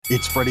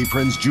It's Freddie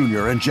Prinze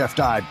Jr. and Jeff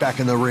Dye back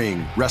in the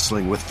ring.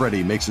 Wrestling with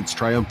Freddie makes its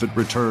triumphant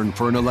return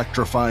for an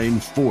electrifying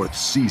 4th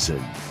season.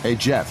 Hey,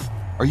 Jeff,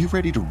 are you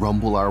ready to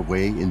rumble our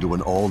way into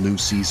an all-new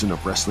season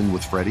of Wrestling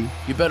with Freddie?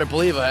 You better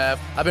believe I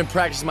have. I've been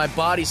practicing my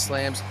body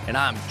slams, and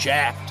I'm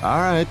jacked. All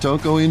right,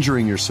 don't go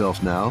injuring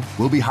yourself now.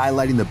 We'll be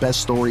highlighting the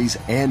best stories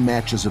and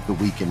matches of the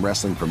week in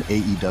wrestling from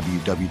AEW,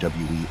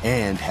 WWE,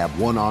 and have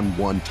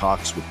one-on-one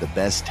talks with the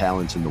best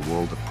talents in the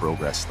world of pro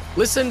wrestling.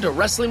 Listen to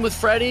Wrestling with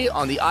Freddie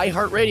on the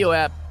iHeartRadio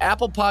app,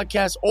 Apple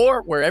Podcasts,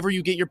 or wherever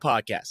you get your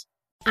podcasts.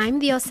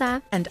 I'm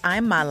Diosa. And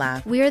I'm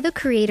Mala. We are the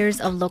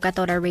creators of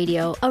Locatora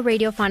Radio, a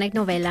radiophonic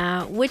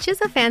novela, which is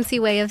a fancy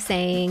way of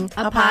saying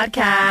a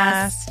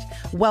podcast.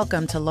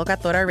 Welcome to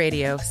Locatora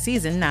Radio,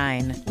 Season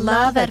 9.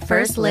 Love at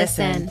first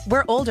listen.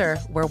 We're older,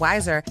 we're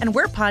wiser, and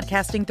we're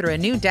podcasting through a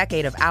new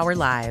decade of our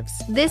lives.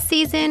 This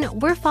season,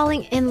 we're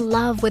falling in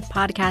love with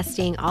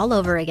podcasting all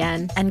over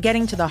again. And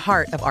getting to the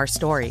heart of our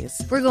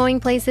stories. We're going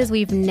places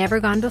we've never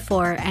gone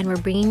before, and we're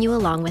bringing you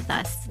along with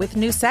us. With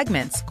new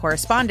segments,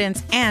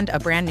 correspondence, and a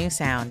brand new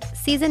sound.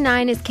 Season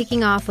 9 is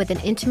kicking off with an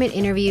intimate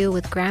interview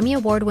with Grammy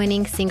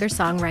Award-winning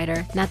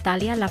singer-songwriter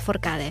Natalia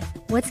Lafourcade.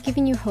 What's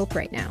giving you hope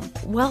right now?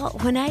 Well,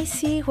 when I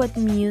see what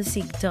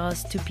music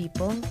does to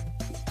people,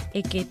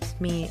 it gives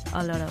me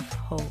a lot of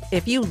hope.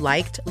 If you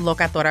liked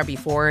Locatora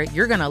before,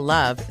 you're going to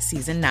love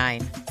Season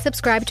 9.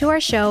 Subscribe to our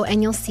show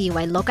and you'll see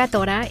why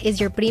Locatora is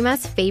your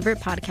prima's favorite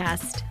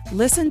podcast.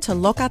 Listen to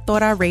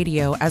Locatora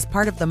Radio as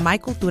part of the My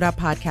Cultura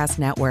Podcast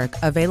Network,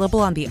 available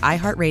on the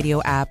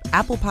iHeartRadio app,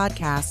 Apple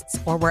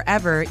Podcasts, or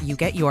wherever you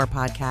get your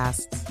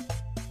podcasts.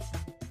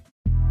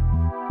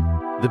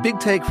 The Big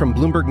Take from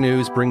Bloomberg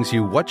News brings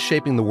you what's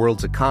shaping the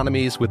world's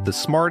economies with the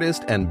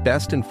smartest and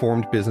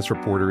best-informed business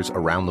reporters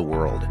around the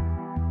world.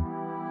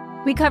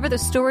 We cover the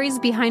stories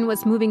behind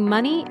what's moving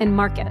money and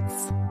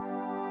markets,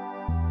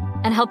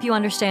 and help you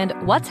understand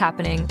what's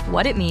happening,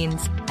 what it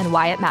means, and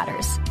why it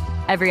matters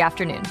every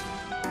afternoon.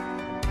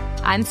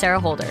 I'm Sarah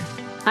Holder.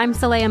 I'm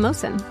Saleha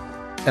Mohsen.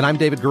 And I'm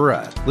David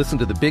Gura. Listen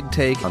to The Big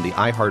Take on the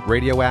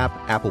iHeartRadio app,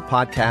 Apple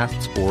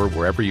Podcasts, or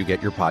wherever you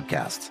get your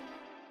podcasts.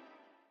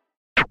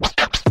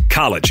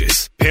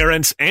 Colleges,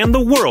 parents, and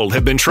the world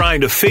have been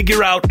trying to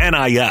figure out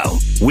NIL.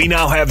 We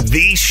now have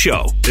the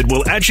show that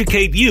will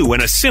educate you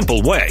in a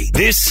simple way.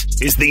 This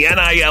is the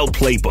NIL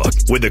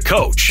Playbook with the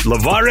coach,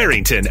 LeVar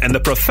Arrington, and the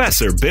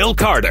professor, Bill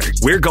Carter.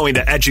 We're going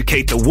to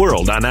educate the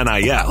world on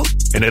NIL,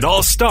 and it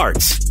all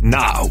starts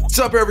now. What's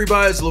up,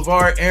 everybody? It's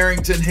LeVar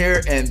Arrington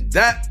here, and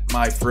that,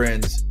 my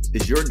friends,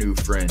 is your new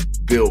friend,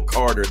 Bill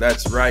Carter.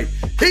 That's right.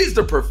 He's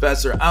the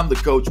professor. I'm the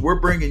coach. We're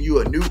bringing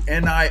you a new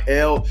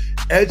NIL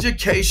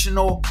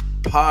educational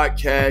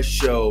podcast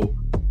show.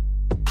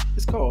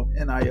 It's called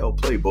NIL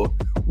Playbook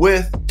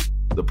with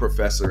the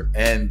professor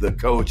and the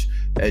coach.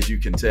 As you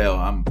can tell,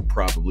 I'm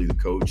probably the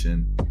coach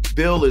and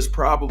Bill is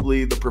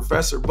probably the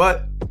professor,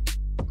 but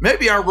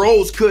maybe our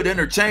roles could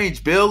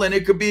interchange, Bill, and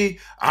it could be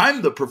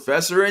I'm the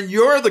professor and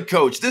you're the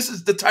coach. This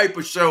is the type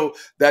of show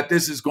that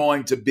this is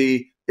going to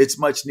be. It's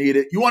much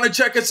needed. You want to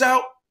check us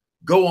out?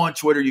 Go on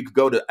Twitter. You could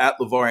go to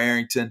 @LeVar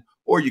Arrington,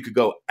 or you could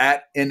go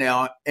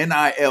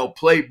 @NIL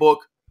Playbook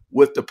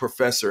with the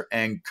professor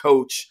and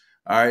coach.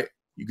 All right.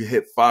 You can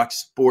hit Fox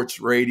Sports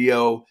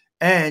Radio,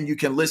 and you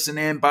can listen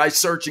in by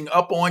searching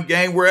Up On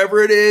Game,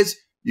 wherever it is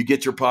you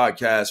get your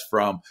podcast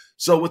from.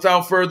 So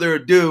without further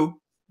ado,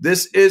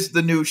 this is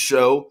the new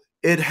show.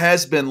 It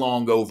has been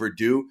long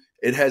overdue.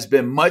 It has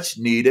been much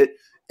needed.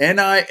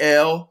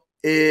 NIL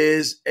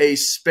is a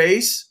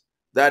space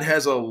that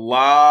has a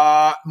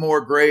lot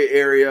more gray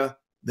area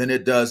than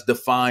it does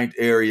defined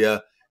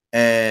area.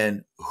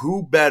 And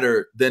who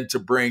better than to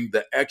bring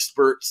the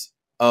experts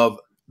of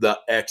the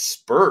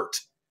expert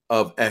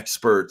of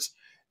experts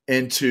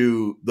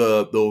into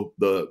the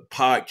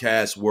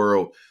podcast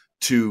world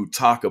to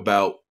talk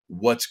about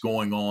what's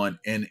going on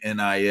in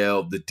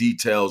NIL, the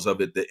details of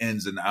it, the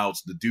ins and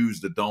outs, the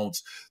do's, the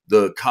don'ts,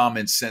 the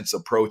common sense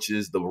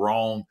approaches, the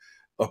wrong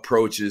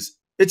approaches.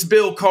 It's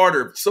Bill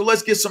Carter. So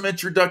let's get some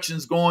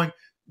introductions going.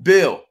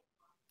 Bill,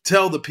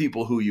 tell the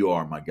people who you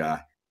are, my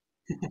guy.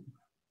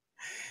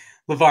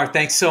 LeVar,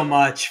 thanks so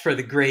much for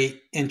the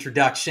great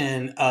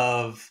introduction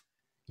of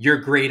your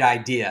great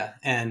idea.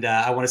 And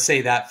I want to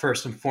say that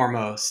first and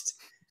foremost.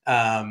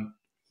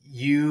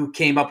 You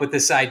came up with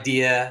this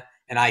idea,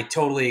 and I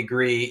totally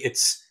agree.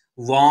 It's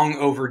long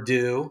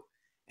overdue.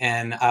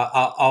 And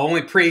I'll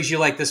only praise you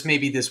like this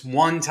maybe this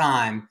one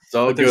time.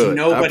 But there's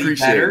nobody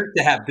better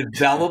to have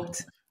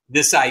developed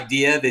this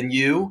idea than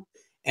you.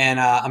 And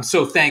I'm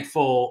so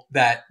thankful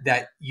that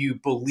you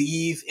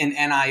believe in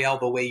NIL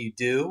the way you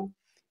do.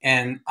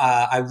 And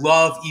I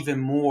love even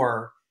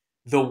more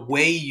the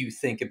way you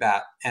think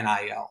about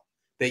NIL,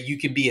 that you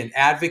can be an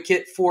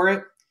advocate for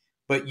it,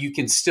 but you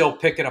can still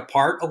pick it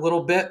apart a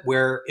little bit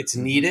where it's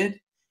needed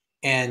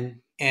and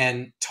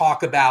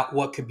talk about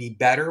what could be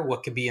better,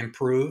 what could be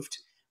improved,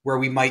 where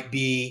we might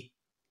be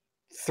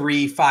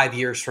 3-5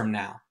 years from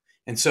now.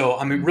 And so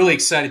I'm really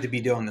excited to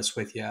be doing this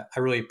with you. I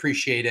really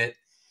appreciate it.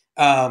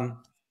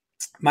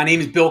 My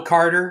name is Bill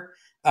Carter.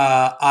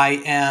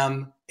 I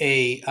am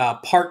a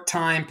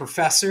part-time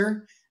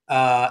professor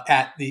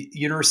at the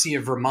University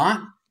of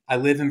Vermont. I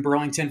live in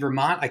Burlington,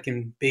 Vermont. I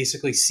can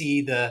basically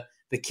see the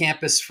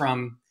campus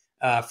from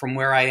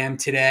where I am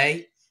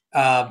today.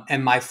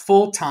 And my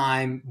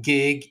full-time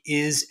gig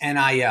is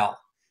NIL.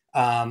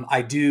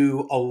 I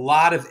do a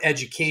lot of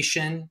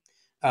education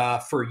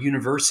for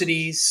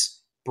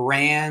universities,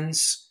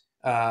 brands,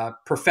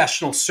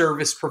 professional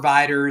service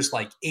providers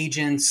like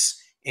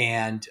agents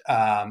and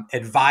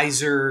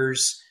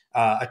advisors,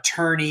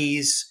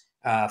 attorneys,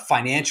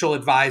 financial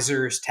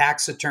advisors,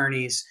 tax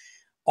attorneys,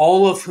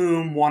 all of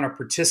whom want to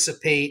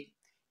participate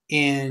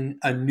in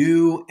a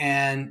new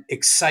and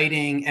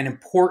exciting and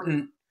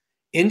important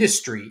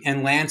industry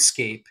and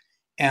landscape.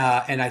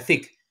 And I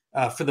think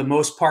for the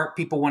most part,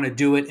 people want to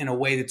do it in a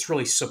way that's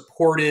really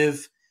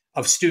supportive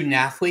of student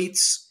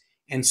athletes.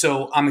 And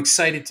so I'm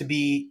excited to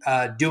be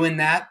doing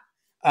that.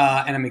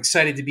 And I'm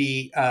excited to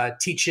be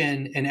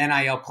teaching an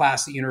NIL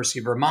class at the University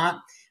of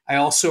Vermont. I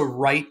also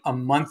write a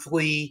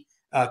monthly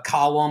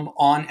column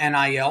on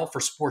NIL for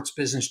Sports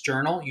Business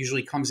Journal.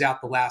 Usually comes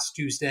out the last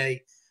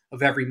Tuesday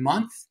of every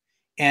month.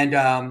 And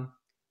now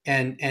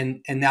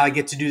I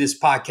get to do this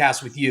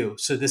podcast with you.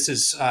 So this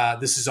is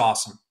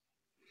awesome.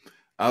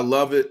 I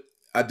love it.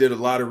 I did a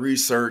lot of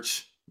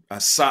research. I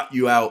sought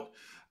you out.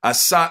 I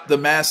sought the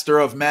master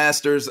of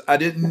masters. I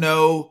didn't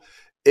know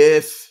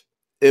if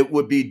it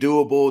would be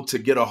doable to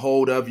get a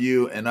hold of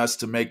you and us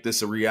to make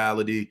this a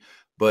reality.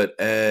 But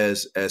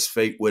as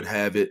fate would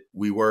have it,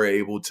 we were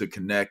able to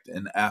connect.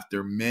 And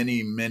after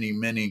many, many,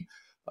 many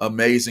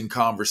amazing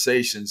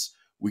conversations,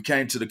 we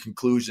came to the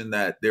conclusion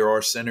that there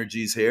are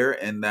synergies here,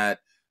 and that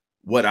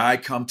what I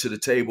come to the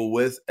table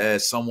with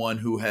as someone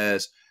who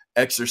has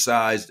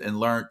exercised and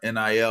learned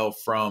NIL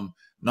from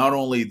not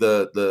only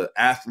the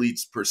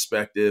athlete's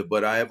perspective,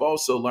 but I have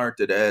also learned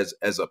it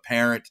as a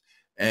parent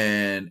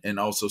and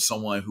also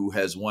someone who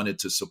has wanted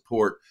to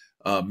support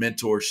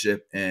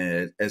mentorship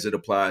and as it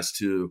applies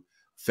to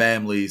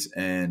families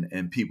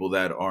and people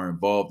that are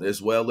involved,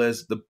 as well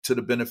as to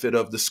the benefit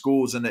of the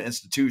schools and the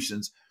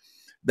institutions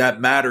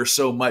that matter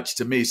so much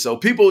to me. So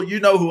people,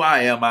 you know who I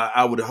am.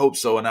 I would hope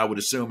so. And I would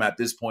assume at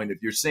this point, if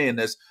you're seeing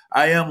this,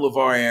 I am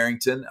LeVar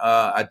Arrington.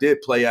 I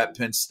did play at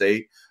Penn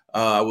State.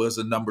 I was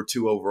a number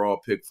 2 overall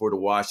pick for the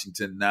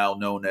Washington, now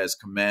known as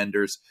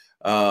Commanders.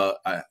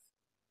 I've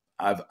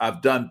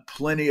done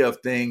plenty of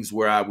things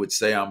where I would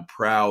say I'm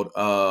proud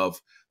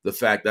of the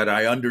fact that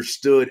I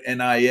understood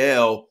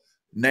NIL,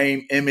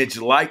 name, image,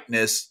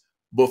 likeness,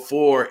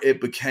 before it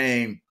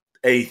became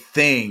a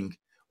thing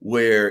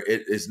where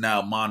it is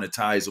now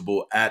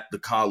monetizable at the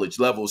college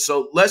level.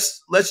 So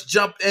let's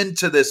jump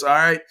into this. All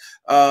right.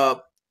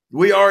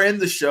 We are in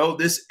the show.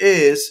 This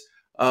is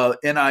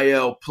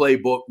NIL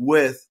Playbook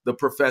with the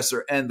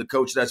professor and the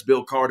coach. That's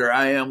Bill Carter.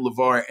 I am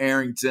LeVar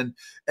Arrington.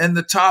 And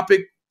the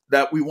topic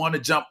that we want to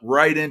jump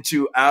right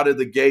into out of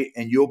the gate,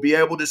 and you'll be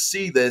able to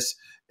see this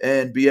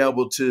and be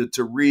able to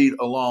read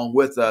along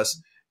with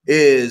us,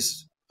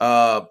 is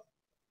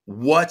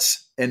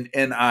what's an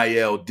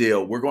NIL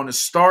deal? We're going to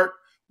start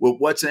with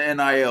what's an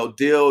NIL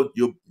deal.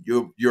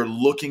 You're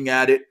looking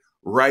at it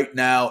right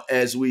now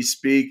as we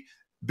speak.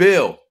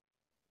 Bill,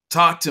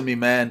 talk to me,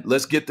 man.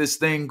 Let's get this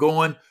thing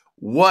going.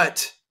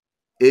 What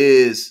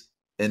is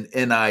an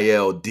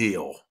NIL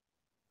deal?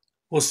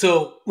 Well,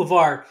 so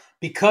LeVar,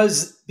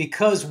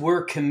 because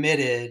we're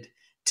committed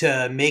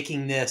to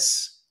making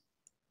this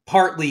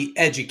partly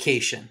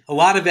education, a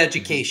lot of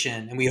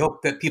education, and we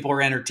hope that people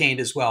are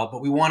entertained as well,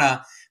 but we want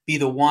to be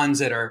the ones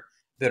that are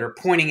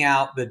pointing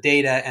out the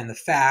data and the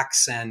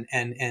facts and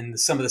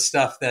some of the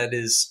stuff that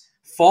is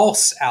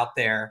false out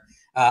there.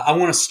 I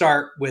want to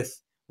start with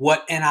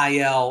what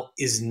NIL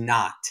is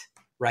not,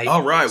 right?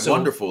 All right, so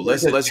wonderful.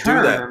 Let's do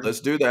that. Let's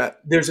do that.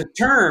 There's a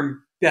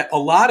term that a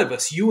lot of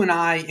us, you and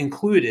I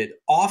included,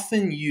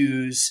 often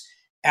use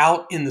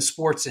out in the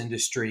sports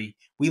industry.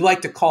 We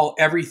like to call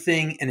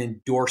everything an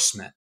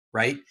endorsement,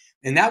 right?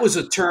 And that was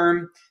a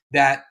term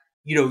that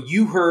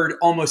you heard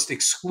almost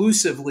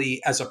exclusively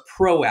as a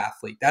pro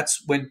athlete.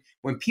 That's when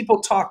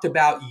people talked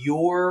about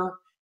your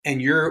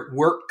and your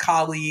work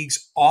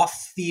colleagues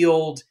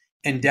off-field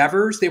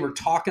endeavors, they were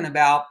talking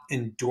about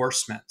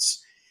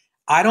endorsements.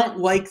 I don't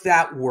like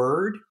that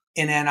word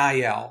in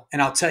NIL,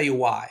 and I'll tell you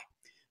why.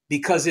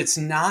 Because it's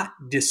not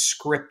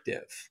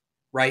descriptive,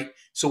 right?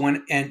 So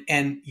when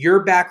and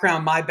your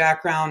background, my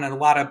background, and a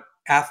lot of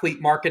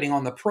athlete marketing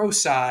on the pro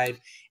side,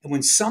 and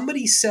when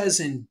somebody says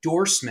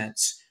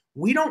endorsements,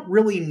 we don't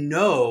really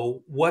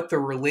know what the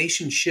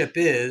relationship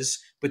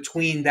is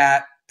between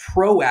that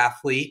pro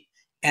athlete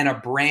and a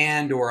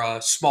brand or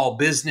a small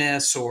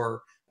business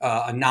or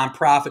a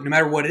nonprofit, no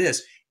matter what it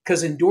is,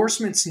 because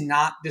endorsement's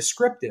not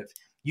descriptive.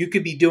 You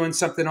could be doing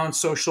something on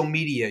social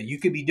media. You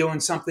could be doing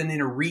something in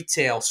a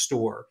retail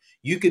store.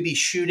 You could be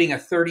shooting a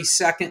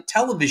 30-second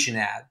television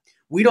ad.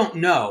 We don't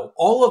know.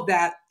 All of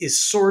that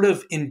is sort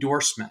of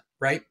endorsement,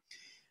 right?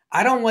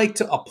 I don't like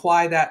to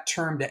apply that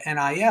term to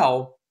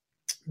NIL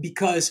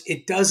because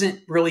it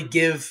doesn't really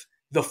give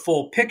the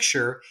full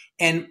picture.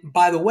 And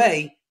by the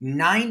way,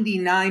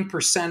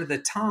 99% of the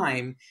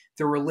time,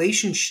 the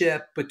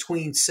relationship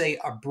between, say,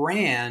 a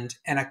brand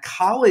and a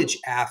college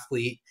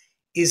athlete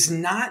is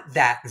not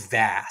that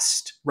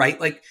vast, right?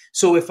 Like,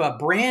 so if a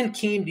brand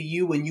came to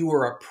you when you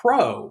were a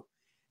pro,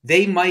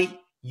 they might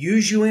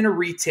use you in a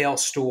retail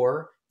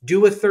store,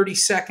 do a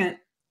 30-second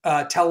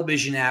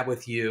television ad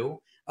with you,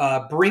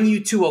 bring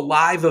you to a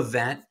live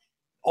event.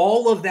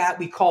 All of that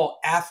we call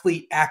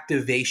athlete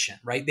activation,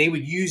 right? They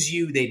would use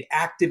you, they'd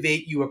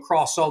activate you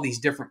across all these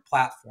different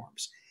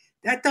platforms.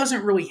 That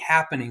doesn't really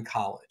happen in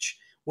college.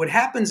 What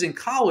happens in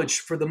college,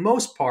 for the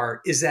most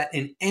part, is that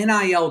an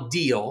NIL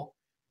deal,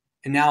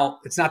 and now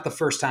it's not the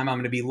first time I'm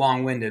going to be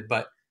long-winded,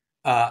 but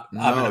I'm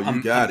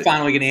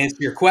finally going to answer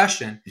your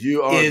question.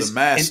 You are the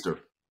master.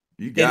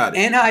 You got it.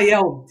 An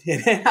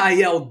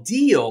NIL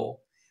deal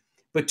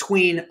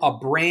between a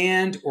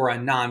brand or a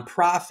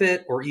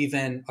nonprofit or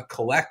even a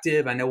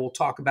collective. I know we'll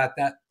talk about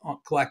that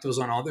collectives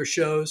on other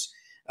shows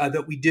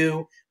that we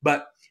do,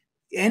 but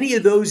any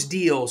of those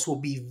deals will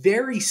be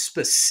very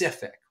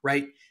specific,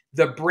 right?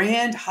 The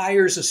brand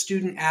hires a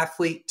student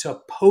athlete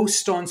to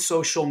post on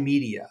social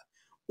media,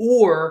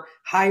 or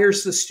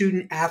hires the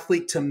student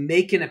athlete to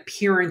make an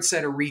appearance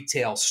at a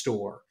retail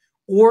store,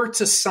 or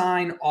to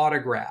sign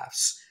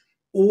autographs,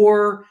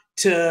 or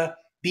to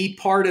be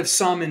part of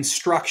some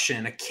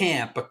instruction, a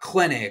camp, a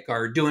clinic,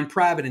 or doing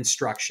private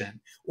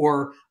instruction,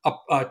 or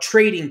a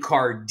trading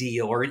card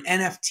deal or an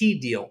NFT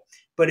deal.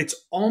 But it's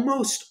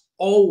almost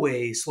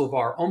always,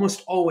 LeVar,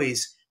 almost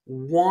always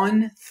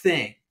one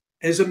thing.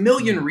 There's a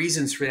million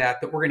reasons for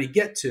that we're going to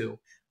get to.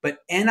 But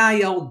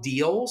NIL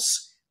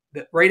deals,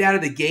 that right out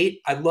of the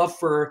gate, I'd love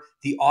for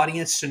the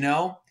audience to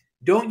know,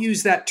 don't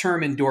use that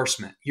term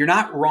endorsement. You're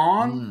not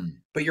wrong,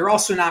 but you're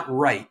also not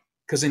right,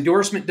 because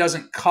endorsement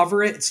doesn't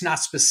cover it. It's not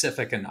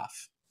specific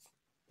enough.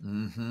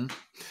 Mm-hmm.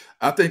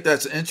 I think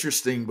that's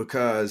interesting,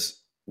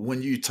 because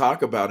when you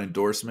talk about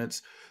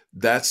endorsements,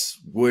 that's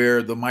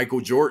where the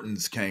Michael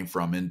Jordans came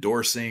from,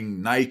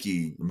 endorsing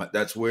Nike.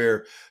 That's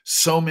where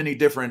so many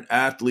different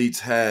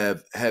athletes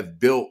have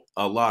built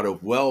a lot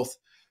of wealth,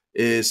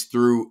 is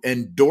through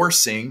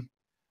endorsing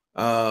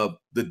the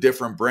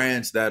different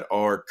brands that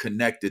are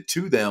connected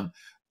to them.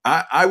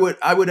 I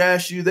would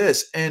ask you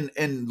this,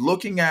 and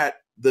looking at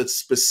the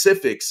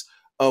specifics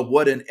of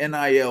what an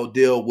NIL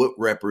deal would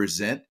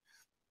represent,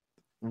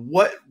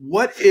 what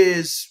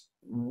is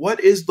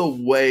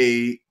the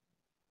way,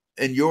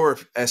 in your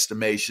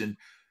estimation,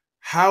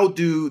 how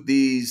do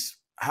these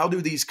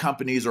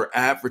companies or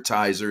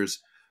advertisers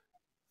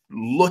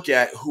look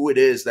at who it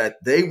is that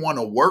they want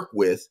to work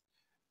with,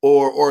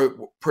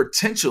 or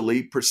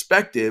potentially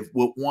prospective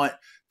would want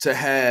to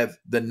have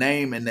the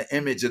name and the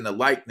image and the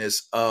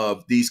likeness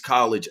of these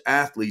college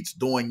athletes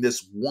doing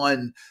this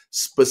one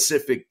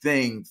specific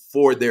thing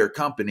for their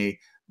company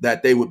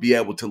that they would be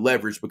able to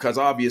leverage? Because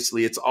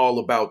obviously it's all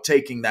about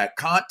taking that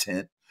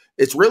content.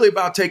 It's really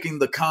about taking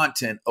the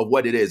content of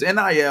what it is.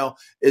 NIL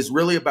is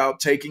really about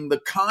taking the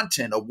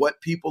content of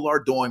what people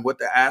are doing, what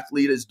the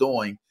athlete is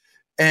doing,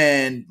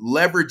 and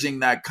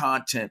leveraging that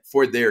content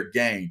for their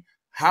gain.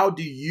 How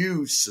do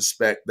you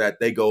suspect that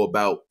they go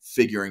about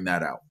figuring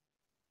that out?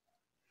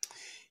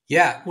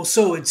 Yeah, well,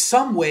 so in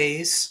some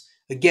ways,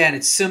 again,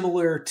 it's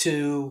similar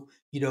to,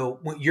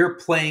 your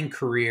playing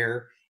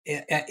career,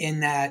 in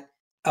that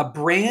a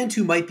brand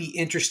who might be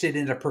interested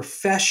in a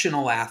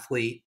professional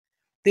athlete,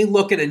 they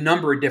look at a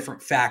number of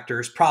different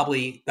factors.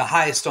 Probably the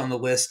highest on the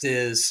list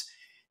is,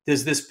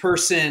 does this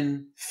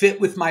person fit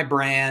with my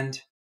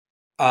brand?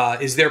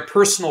 Is their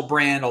personal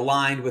brand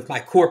aligned with my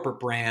corporate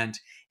brand?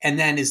 And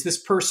then, is this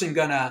person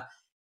going to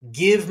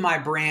give my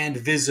brand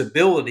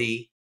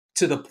visibility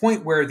to the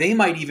point where they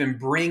might even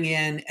bring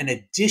in an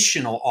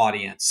additional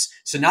audience?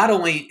 So not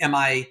only do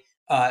I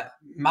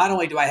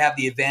have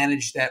the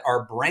advantage that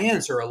our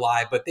brands are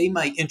alive, but they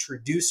might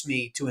introduce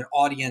me to an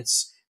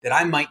audience that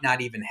I might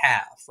not even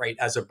have, right,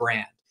 as a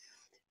brand.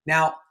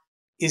 Now,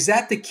 is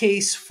that the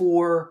case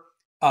for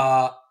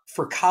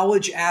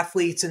college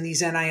athletes in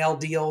these NIL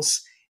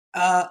deals?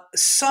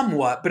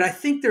 Somewhat, but I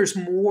think there's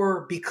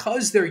more,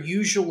 because they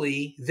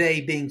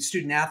being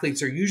student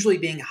athletes are usually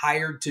being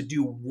hired to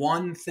do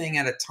one thing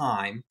at a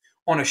time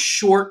on a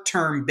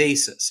short-term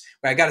basis.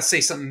 But I got to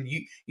say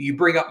something. You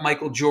bring up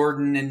Michael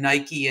Jordan and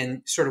Nike,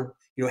 and sort of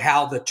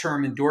how the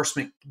term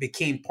endorsement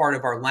became part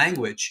of our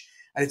language.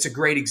 It's a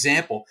great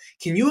example.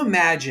 Can you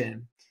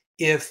imagine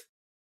if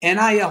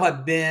NIL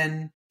had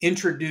been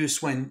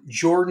introduced when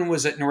Jordan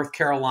was at North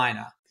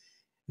Carolina?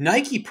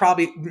 Nike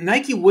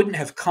wouldn't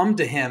have come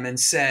to him and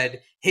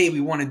said, "Hey, we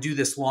want to do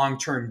this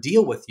long-term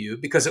deal with you,"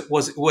 because it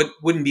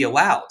wouldn't be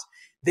allowed.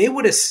 They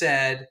would have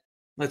said,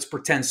 let's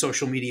pretend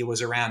social media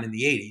was around in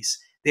the 80s.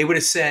 They would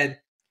have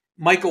said,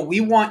 "Michael, we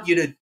want you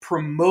to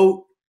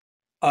promote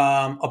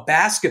a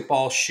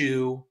basketball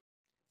shoe,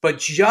 but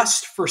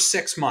just for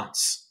 6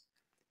 months,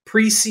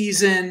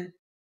 preseason,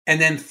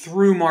 and then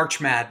through March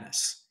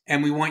Madness.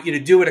 And we want you to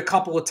do it a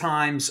couple of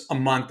times a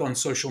month on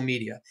social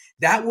media."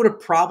 That would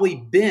have probably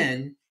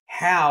been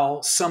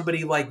how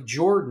somebody like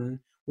Jordan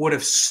would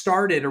have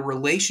started a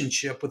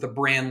relationship with a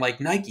brand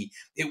like Nike.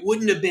 It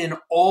wouldn't have been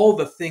all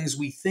the things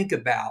we think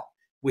about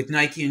with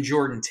Nike and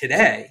Jordan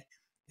today,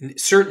 and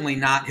certainly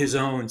not his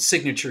own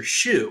signature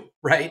shoe,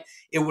 right?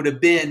 It would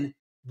have been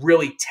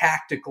really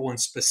tactical and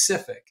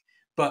specific.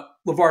 But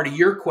LeVar, to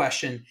your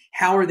question,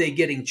 how are they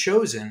getting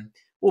chosen?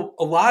 Well,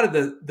 a lot of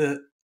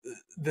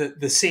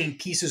the same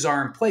pieces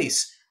are in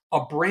place.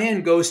 A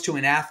brand goes to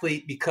an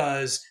athlete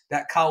because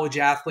that college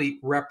athlete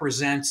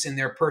represents in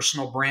their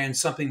personal brand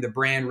something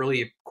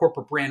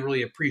corporate brand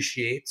really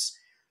appreciates.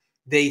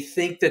 They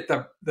think that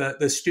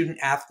the student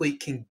athlete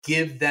can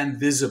give them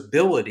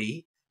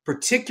visibility,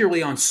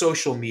 particularly on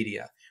social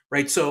media,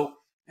 right? So,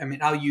 I mean,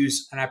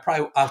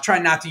 I'll try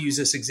not to use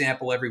this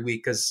example every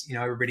week because,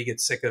 everybody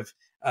gets sick of,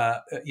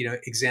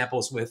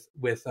 examples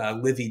with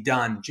Livy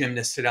Dunn,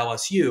 gymnast at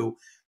LSU.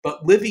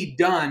 But Livy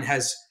Dunn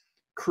has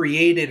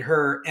created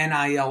her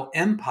NIL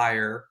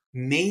empire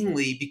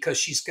mainly because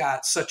she's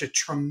got such a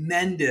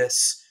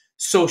tremendous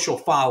social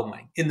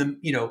following in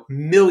the,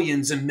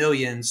 millions and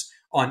millions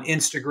on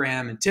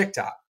Instagram and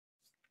TikTok.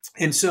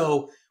 And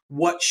so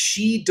what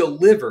she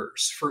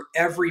delivers for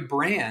every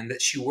brand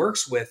that she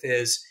works with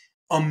is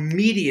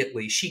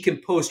immediately she can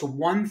post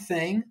one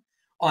thing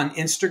on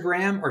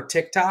Instagram or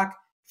TikTok,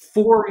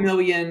 4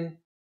 million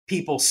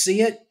people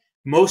see it.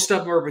 Most of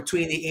them are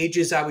between the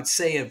ages, I would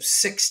say, of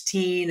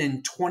 16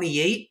 and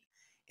 28.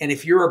 And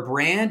if you're a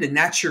brand and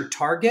that's your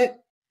target,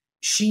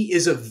 she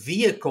is a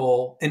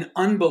vehicle, an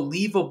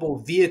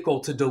unbelievable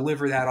vehicle to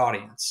deliver that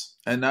audience.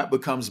 And that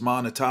becomes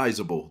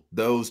monetizable.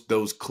 Those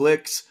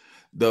clicks,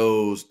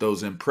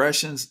 those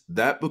impressions,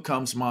 that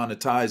becomes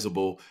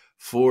monetizable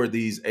for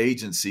these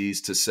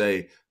agencies to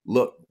say,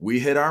 look, we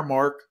hit our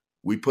mark.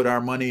 We put our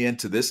money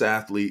into this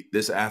athlete.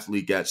 This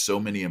athlete got so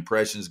many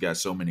impressions, got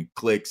so many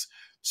clicks.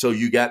 So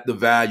you got the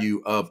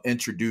value of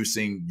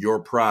introducing your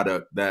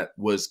product that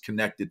was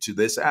connected to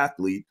this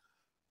athlete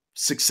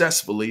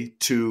successfully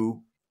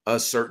to a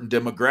certain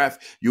demographic.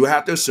 You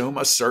have to assume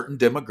a certain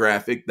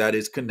demographic that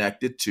is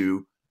connected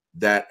to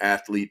that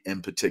athlete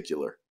in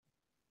particular.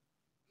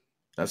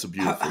 That's a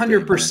beautiful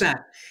 100%.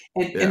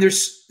 And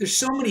there's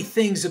so many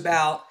things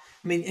about,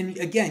 and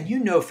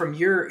again, from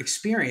your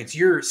experience,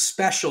 your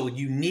special,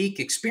 unique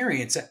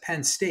experience at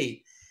Penn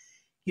State,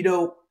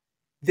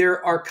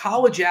 there are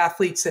college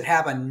athletes that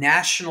have a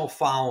national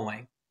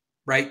following,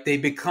 right? They're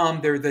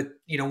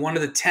one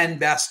of the 10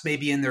 best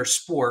maybe in their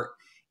sport.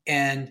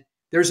 And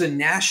there's a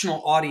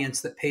national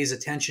audience that pays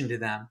attention to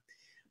them.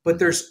 But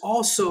there's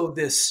also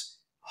this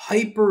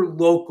hyper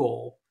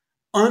local,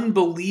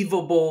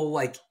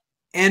 unbelievable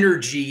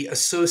energy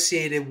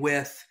associated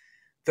with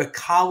the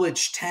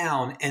college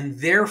town and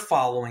their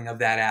following of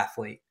that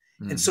athlete.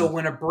 Mm-hmm. And so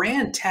when a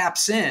brand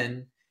taps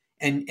in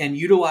and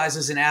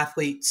utilizes an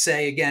athlete,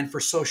 say again, for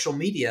social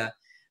media,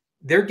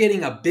 they're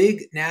getting a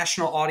big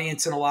national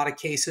audience in a lot of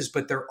cases,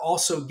 but they're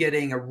also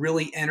getting a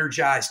really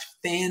energized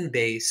fan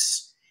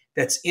base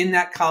that's in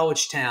that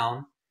college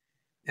town.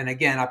 And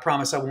again, I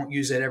promise I won't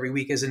use it every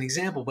week as an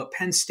example, but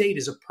Penn State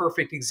is a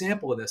perfect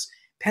example of this.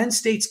 Penn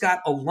State's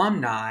got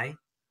alumni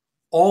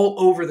all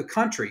over the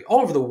country,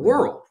 all over the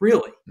world,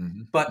 really.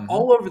 Mm-hmm. But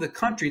all over the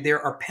country, there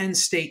are Penn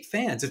State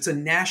fans. It's a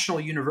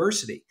national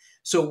university.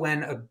 So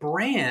when a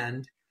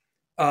brand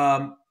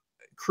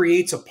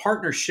creates a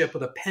partnership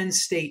with a Penn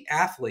State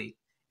athlete,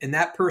 and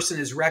that person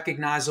is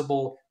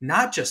recognizable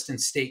not just in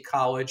State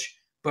College,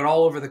 but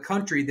all over the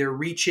country, they're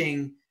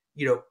reaching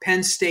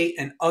Penn State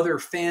and other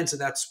fans of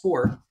that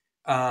sport.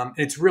 And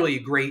it's really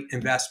a great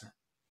investment.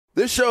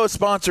 This show is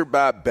sponsored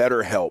by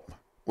BetterHelp.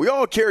 We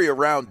all carry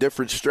around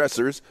different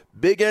stressors,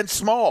 big and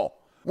small.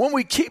 When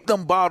we keep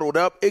them bottled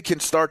up, it can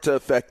start to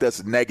affect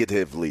us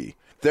negatively.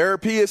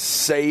 Therapy is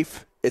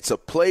safe. It's a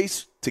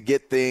place to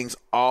get things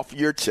off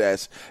your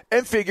chest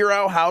and figure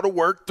out how to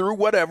work through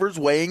whatever's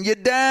weighing you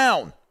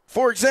down.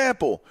 For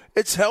example,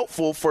 it's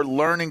helpful for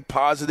learning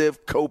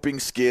positive coping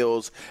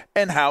skills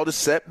and how to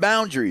set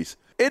boundaries.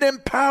 It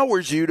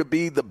empowers you to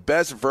be the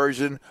best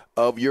version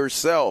of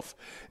yourself.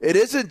 It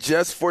isn't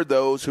just for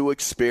those who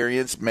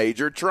experience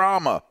major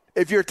trauma.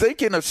 If you're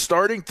thinking of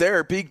starting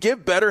therapy,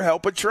 give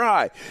BetterHelp a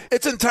try.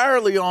 It's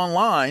entirely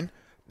online,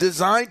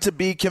 designed to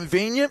be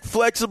convenient,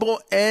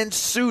 flexible, and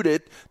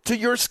suited to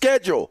your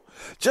schedule.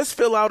 Just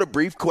fill out a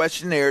brief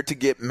questionnaire to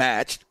get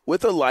matched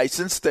with a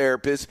licensed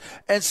therapist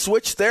and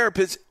switch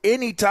therapists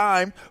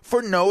anytime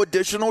for no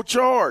additional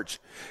charge.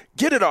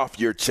 Get it off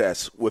your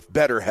chest with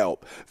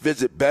BetterHelp.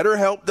 Visit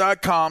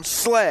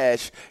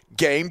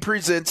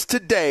BetterHelp.com/GamePresents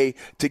today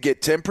to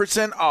get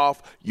 10%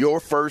 off your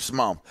first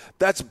month.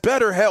 That's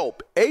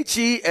BetterHelp,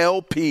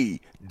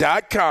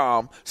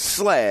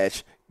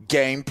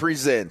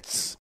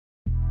 HELP.com/GamePresents.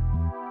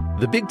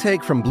 The Big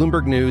Take from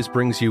Bloomberg News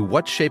brings you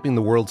what's shaping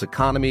the world's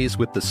economies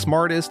with the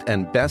smartest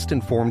and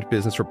best-informed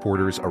business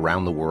reporters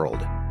around the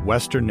world.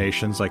 Western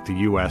nations like the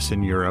U.S.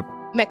 and Europe.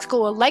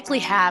 Mexico will likely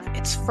have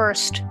its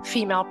first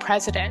female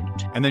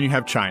president. And then you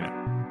have China.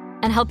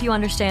 And help you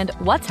understand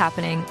what's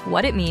happening,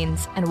 what it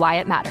means, and why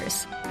it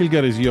matters. He'll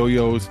get his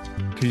yo-yos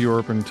to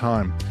Europe in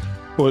time.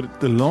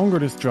 But the longer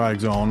this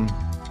drags on,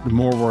 the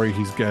more worry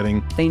he's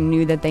getting. They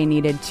knew that they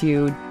needed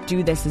to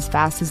do this as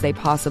fast as they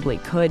possibly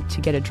could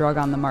to get a drug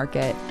on the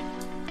market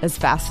as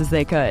fast as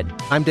they could.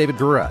 I'm David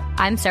Gura.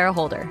 I'm Sarah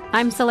Holder.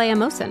 I'm Saleha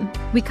Mohsen.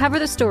 We cover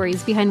the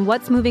stories behind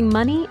what's moving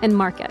money and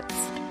markets.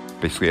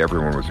 Basically,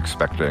 everyone was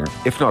expecting,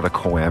 if not a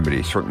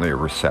calamity, certainly a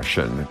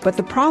recession. But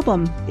the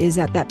problem is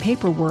that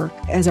paperwork,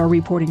 as our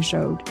reporting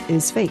showed,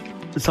 is fake.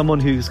 As someone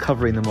who's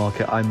covering the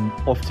market, I'm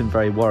often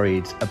very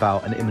worried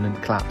about an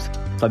imminent collapse.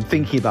 So I'm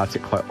thinking about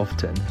it quite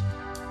often.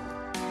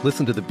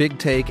 Listen to The Big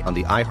Take on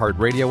the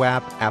iHeartRadio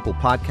app, Apple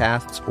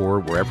Podcasts,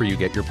 or wherever you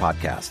get your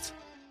podcasts.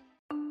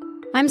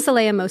 I'm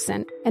Saleha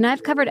Mohsen, and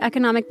I've covered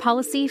economic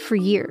policy for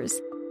years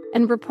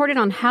and reported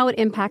on how it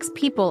impacts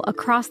people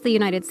across the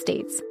United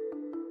States.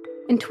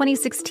 In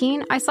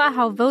 2016, I saw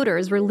how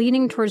voters were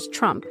leaning towards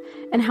Trump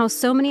and how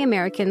so many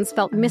Americans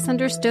felt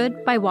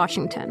misunderstood by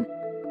Washington.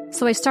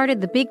 So I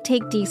started The Big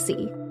Take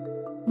DC.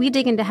 We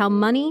dig into how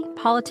money,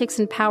 politics,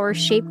 and power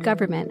shape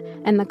government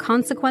and the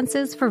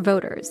consequences for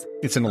voters.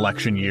 It's an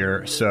election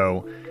year,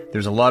 so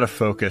there's a lot of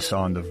focus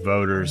on the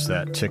voters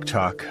that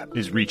TikTok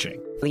is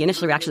reaching. The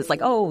initial reaction is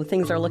like, oh,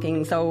 things are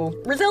looking so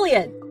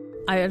resilient.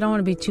 I don't want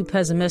to be too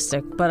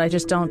pessimistic, but I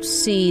just don't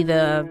see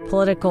the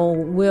political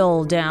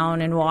will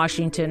down in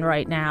Washington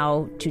right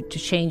now to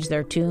change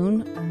their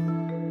tune.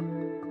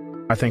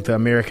 I think the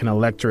American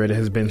electorate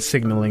has been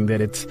signaling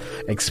that it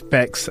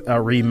expects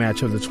a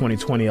rematch of the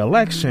 2020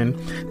 election.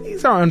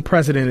 These are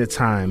unprecedented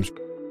times.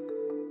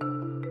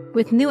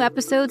 With new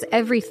episodes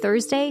every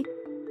Thursday,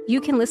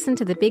 you can listen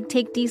to The Big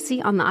Take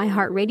DC on the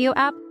iHeartRadio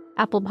app,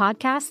 Apple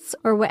Podcasts,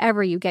 or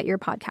wherever you get your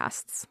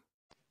podcasts.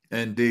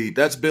 Indeed.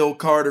 That's Bill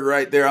Carter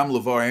right there. I'm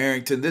LeVar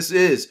Arrington. This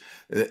is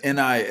the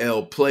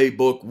NIL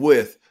Playbook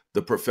with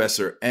the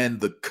professor and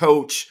the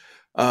coach.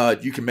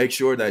 You can make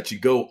sure that you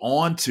go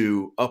on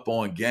to Up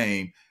On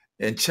Game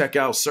and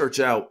search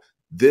out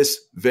this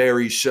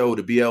very show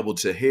to be able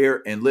to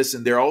hear and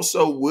listen. There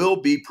also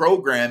will be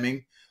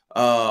programming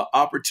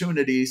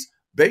opportunities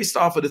based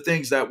off of the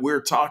things that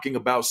we're talking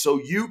about, so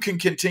you can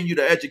continue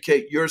to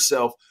educate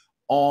yourself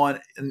on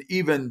an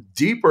even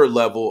deeper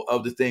level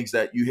of the things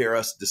that you hear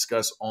us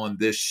discuss on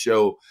this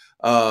show.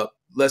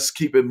 Let's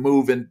keep it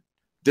moving.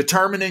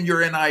 Determining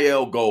your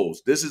NIL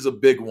goals. This is a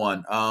big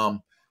one.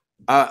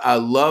 I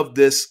love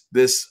this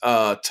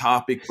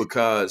topic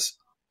because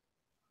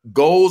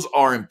goals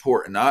are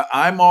important.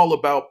 I'm all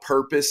about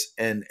purpose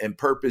and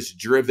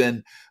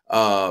purpose-driven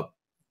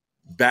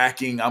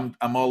backing.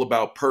 I'm all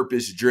about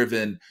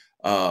purpose-driven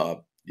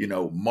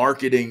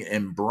marketing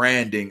and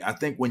branding. I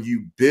think when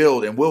you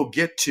build, and we'll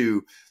get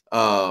to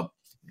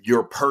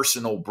your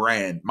personal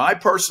brand. My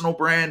personal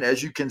brand,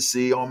 as you can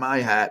see on my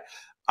hat,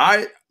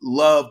 I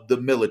love the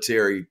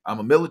military. I'm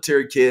a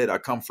military kid. I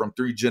come from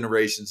 3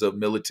 generations of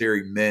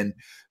military men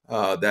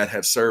that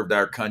have served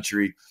our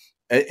country.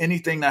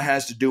 Anything that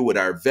has to do with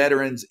our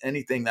veterans,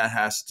 anything that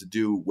has to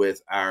do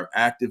with our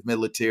active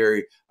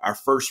military, our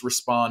first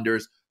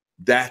responders,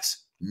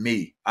 that's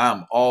me.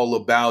 I'm all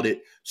about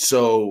it.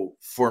 So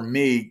for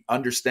me,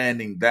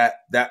 understanding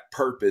that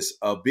purpose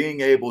of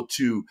being able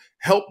to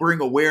help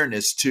bring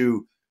awareness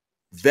to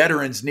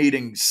veterans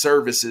needing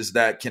services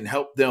that can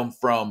help them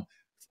from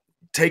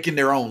taking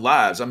their own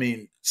lives. I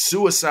mean,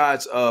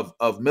 suicides of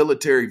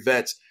military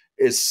vets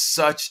is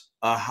such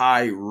a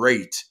high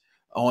rate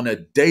on a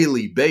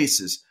daily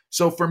basis.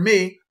 So for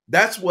me,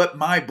 that's what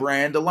my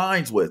brand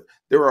aligns with.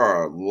 There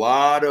are a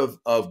lot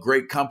of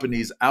great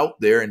companies out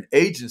there and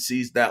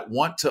agencies that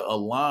want to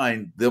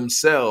align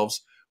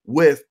themselves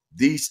with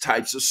these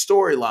types of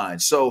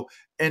storylines. So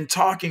in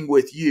talking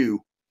with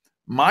you,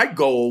 my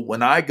goal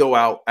when I go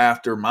out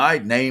after my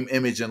name,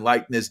 image, and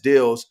likeness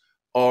deals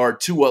are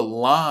to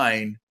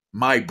align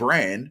my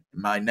brand,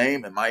 my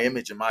name, and my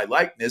image, and my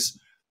likeness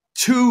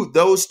to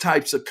those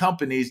types of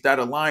companies that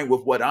align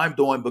with what I'm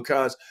doing,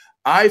 because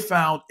I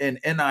found in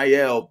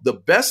NIL, the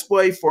best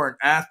way for an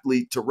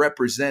athlete to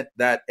represent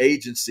that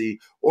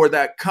agency or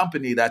that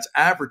company that's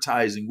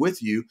advertising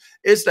with you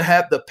is to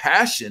have the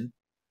passion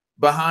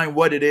behind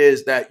what it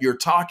is that you're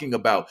talking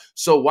about.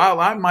 So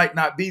while I might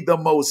not be the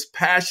most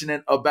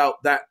passionate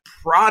about that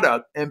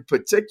product in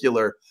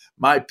particular,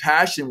 my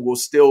passion will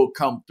still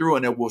come through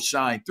and it will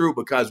shine through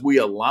because we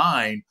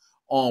align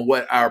on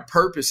what our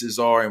purposes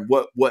are and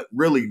what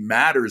really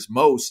matters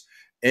most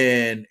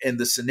in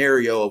the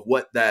scenario of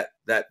what that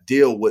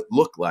deal would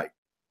look like.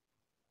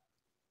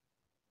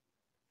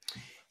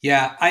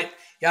 Yeah,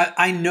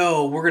 I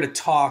know we're going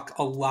to talk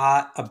a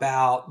lot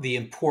about the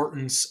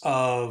importance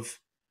of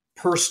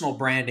personal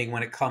branding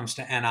when it comes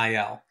to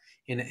NIL.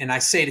 And I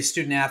say to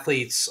student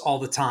athletes all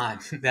the time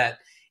that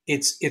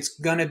it's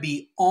going to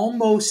be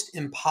almost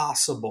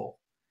impossible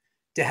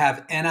to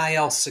have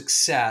NIL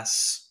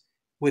success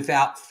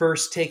without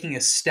first taking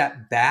a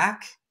step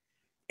back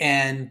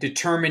and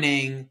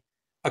determining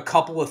a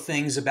couple of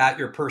things about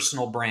your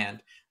personal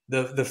brand.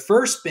 The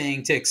first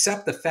being to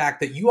accept the fact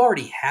that you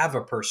already have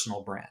a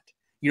personal brand.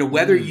 You know,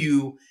 whether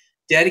you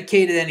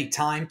dedicated any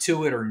time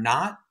to it or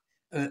not,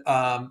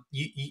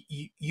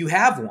 you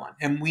have one.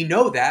 And we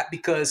know that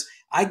because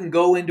I can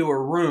go into a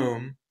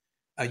room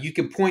You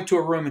can point to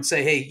a room and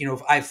say, hey,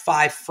 if I have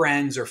 5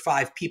 friends or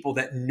 5 people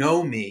that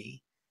know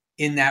me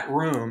in that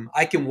room,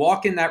 I can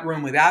walk in that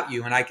room without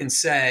you and I can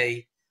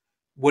say,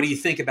 what do you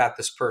think about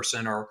this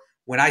person? Or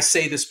when I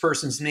say this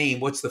person's name,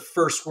 what's the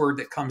first word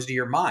that comes to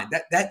your mind?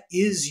 That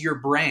is your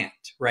brand,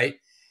 right?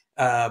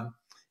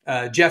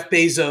 Jeff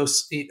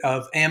Bezos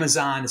of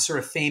Amazon is sort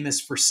of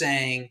famous for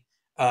saying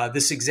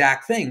this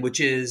exact thing, which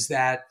is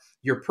that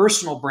your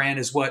personal brand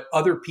is what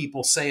other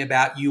people say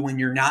about you when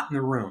you're not in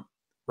the room,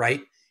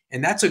 right?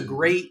 And that's a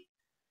great,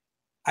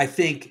 I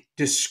think,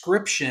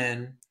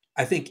 description,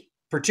 I think,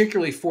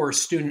 particularly for a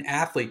student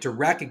athlete to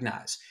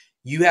recognize.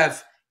 You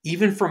have,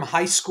 even from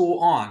high school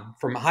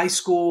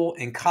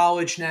and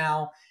college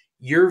now,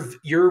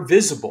 you're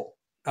visible.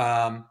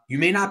 You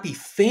may not be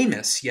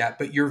famous yet,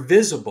 but you're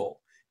visible.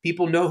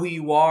 People know who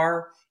you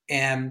are,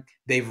 and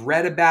they've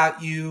read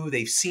about you.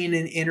 They've seen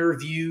an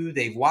interview.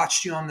 They've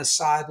watched you on the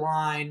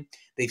sideline.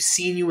 They've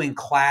seen you in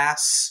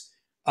class.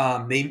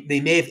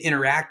 They may have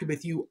interacted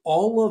with you.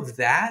 All of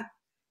that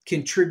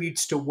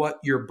contributes to what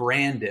your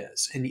brand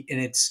is. And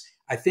it's,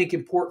 I think,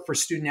 important for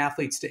student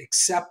athletes to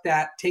accept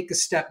that, take a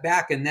step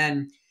back, and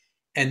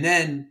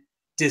then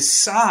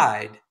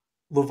decide,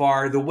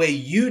 LeVar, the way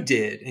you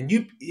did. And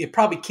it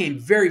probably came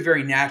very,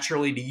 very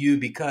naturally to you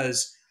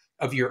because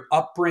of your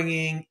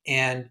upbringing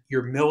and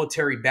your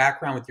military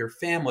background with your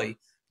family.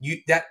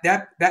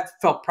 That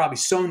felt probably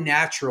so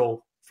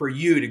natural for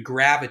you to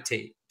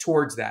gravitate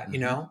towards that,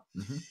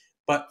 Mm-hmm.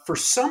 But for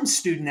some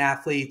student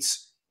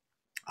athletes,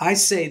 I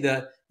say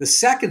the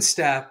second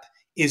step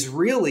is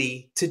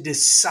really to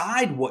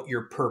decide what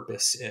your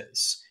purpose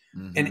is.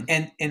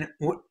 Mm-hmm. And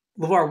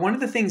LeVar, one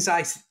of the things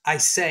I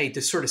say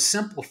to sort of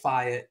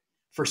simplify it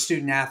for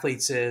student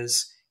athletes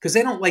is, because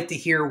they don't like to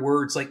hear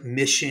words like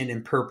mission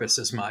and purpose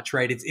as much,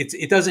 right?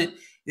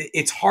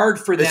 It's hard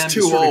for them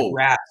to sort of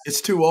grasp.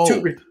 It's too old.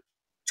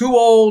 Too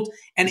old,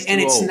 and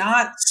it's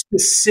not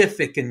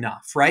specific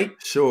enough, right?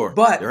 Sure.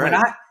 But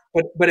right.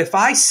 but if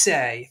I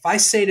say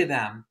to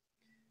them,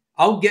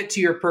 I'll get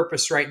to your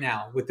purpose right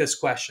now with this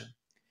question.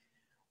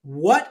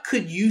 What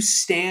could you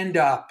stand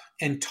up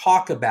and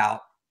talk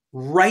about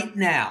right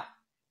now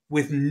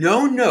with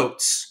no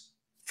notes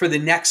for the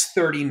next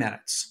 30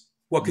 minutes?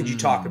 What could you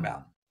talk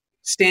about?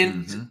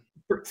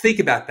 Think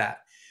about that.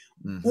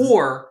 Mm-hmm.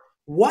 Or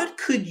what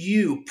could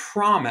you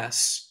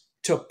promise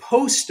to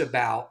post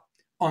about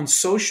on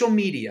social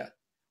media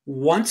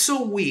once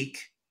a week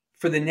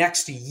for the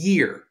next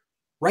year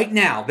right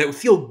now that would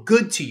feel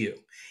good to you?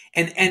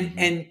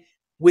 And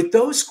with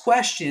those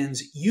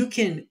questions, you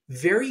can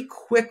very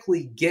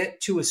quickly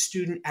get to a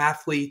student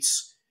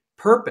athlete's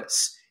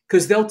purpose,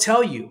 because they'll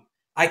tell you,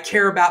 I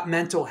care about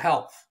mental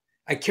health.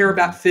 I care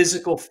about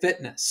physical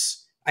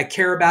fitness. I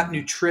care about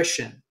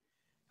nutrition.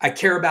 I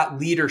care about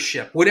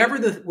leadership, whatever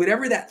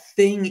that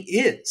thing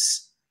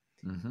is.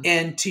 Mm-hmm.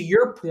 And to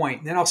your point,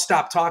 and then I'll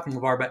stop talking,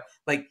 LeVar, but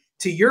like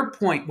to your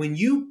point, when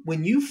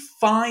you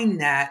find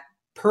that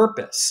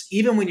purpose,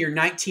 even when you're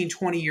 19,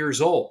 20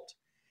 years old,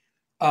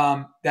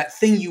 that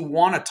thing you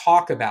want to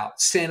talk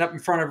about, stand up in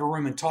front of a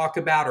room and talk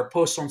about or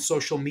post on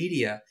social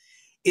media,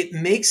 it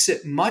makes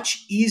it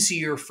much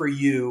easier for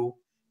you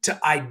to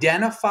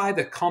identify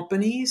the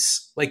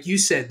companies, like you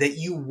said, that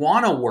you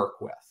want to work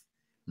with.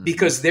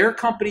 Because they're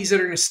companies that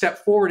are going to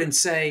step forward and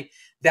say,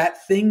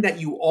 that thing that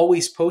you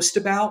always post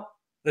about,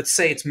 let's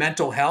say it's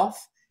mental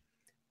health,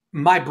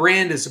 my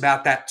brand is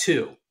about that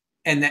too.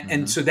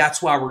 And so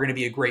that's why we're going to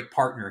be a great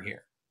partner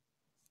here.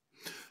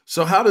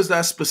 So how does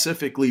that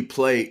specifically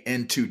play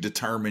into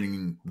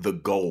determining the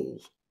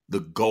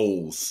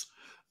goals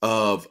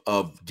of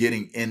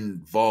getting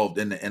involved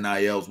in the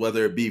NILs,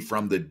 whether it be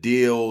from the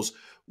deals,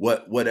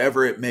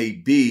 whatever it may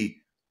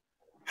be?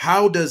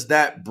 How does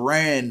that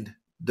brand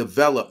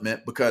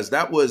development, because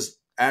that was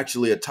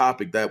actually a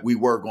topic that we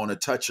were going to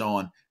touch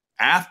on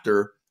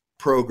after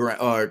program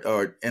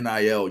or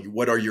NIL,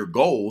 what are your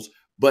goals?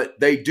 But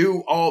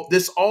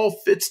this all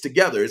fits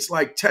together. It's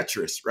like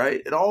Tetris,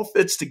 right? It all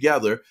fits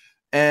together.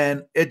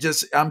 And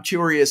I'm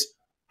curious,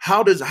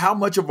 how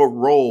much of a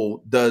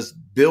role does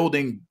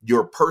building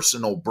your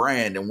personal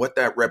brand and what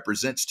that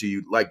represents to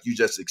you, like you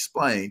just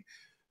explained,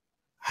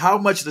 how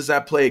much does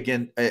that play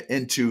again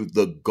into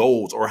the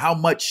goals, or how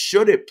much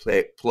should it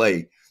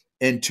play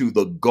into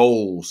the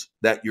goals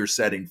that you're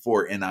setting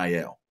for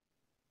NIL?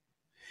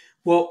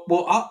 Well,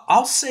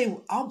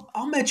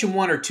 I'll mention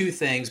one or two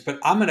things, but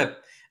I'm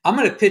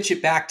gonna pitch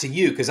it back to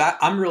you, because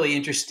I'm really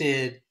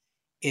interested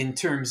in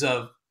terms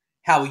of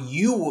how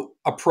you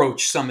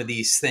approach some of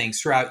these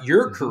things throughout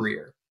your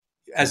career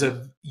as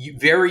a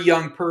very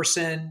young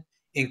person,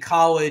 in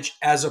college,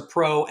 as a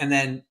pro, and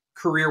then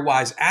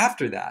career-wise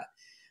after that.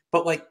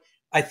 But like,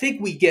 I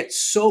think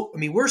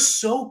we're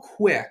so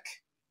quick,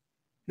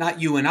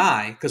 not you and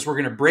I, because we're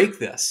going to break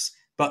this,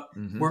 but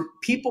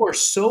people are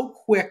so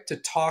quick to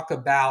talk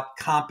about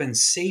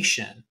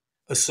compensation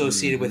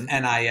associated with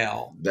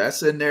NIL.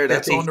 That's in there.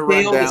 That's on the rundown.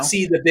 They fail to rundown.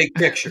 see the big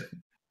picture,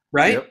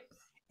 right?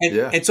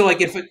 Yep. And so like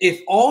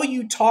if all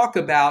you talk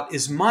about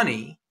is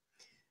money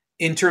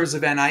in terms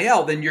of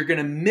NIL, then you're going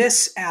to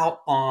miss out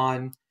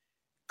on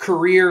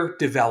career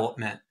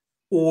development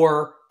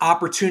or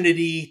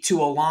opportunity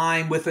to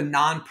align with a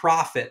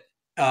nonprofit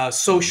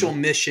social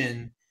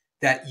mission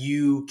that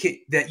you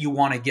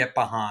want to get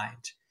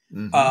behind.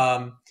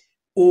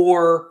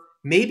 Or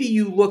maybe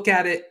you look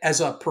at it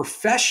as a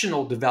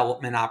professional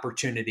development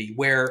opportunity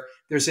where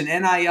there's an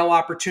NIL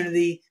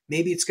opportunity.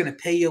 Maybe it's going to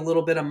pay you a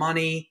little bit of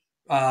money.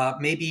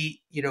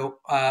 Maybe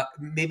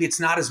it's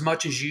not as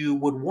much as you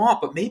would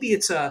want, but maybe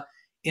it's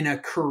in a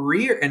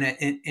career, in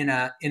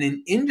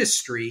an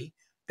industry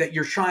that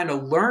you're trying to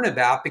learn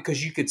about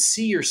because you could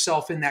see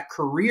yourself in that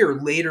career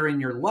later in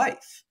your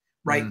life,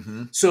 right?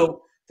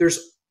 So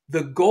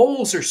the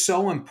goals are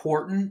so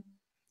important.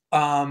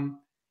 And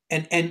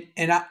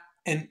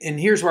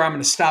here's where I'm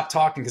going to stop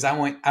talking because I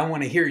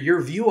want to hear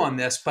your view on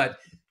this. But I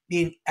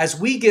mean, as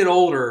we get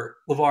older,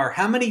 LeVar,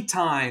 how many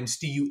times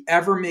do you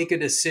ever make a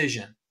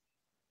decision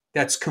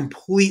that's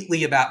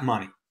completely about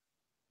money?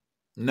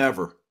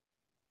 Never.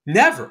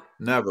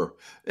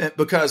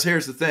 Because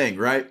here's the thing,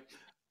 right?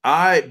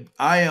 I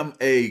am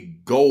a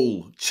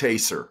goal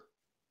chaser.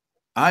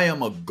 I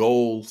am a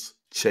goals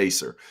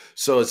chaser.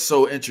 So it's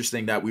so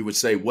interesting that we would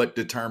say, what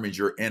determines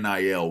your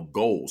NIL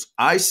goals?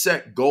 I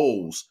set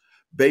goals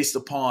based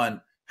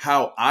upon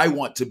how I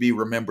want to be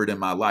remembered in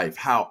my life,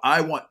 how I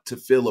want to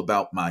feel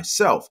about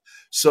myself.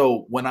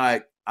 So when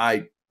I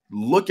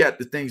look at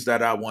the things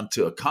that I want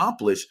to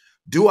accomplish,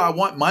 do I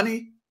want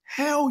money?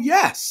 Hell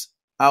yes,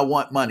 I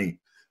want money.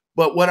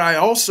 But what I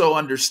also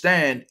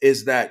understand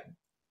is that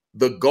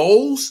the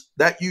goals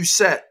that you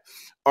set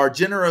are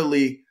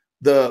generally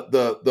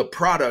the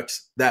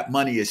products that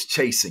money is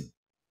chasing.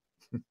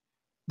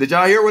 Did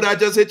y'all hear what I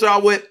just hit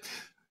y'all with?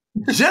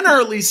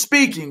 Generally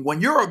speaking,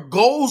 when you're a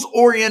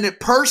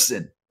goals-oriented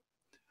person,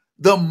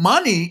 the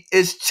money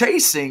is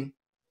chasing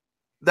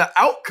the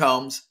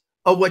outcomes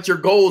of what your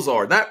goals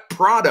are. That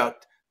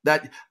product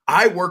that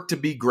I work to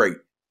be great.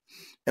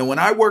 And when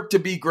I work to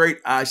be great,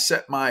 I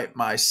set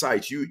my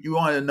sights. You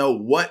want to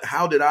know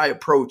how did I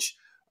approach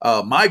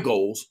my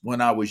goals when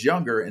I was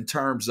younger in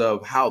terms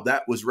of how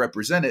that was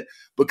represented?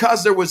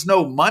 Because there was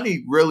no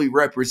money really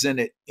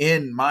represented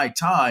in my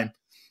time,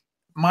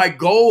 my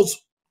goals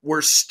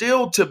were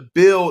still to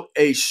build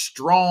a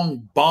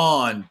strong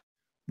bond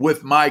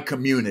with my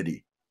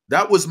community.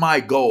 That was my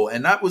goal.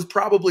 And that was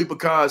probably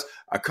because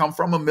I come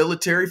from a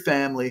military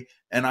family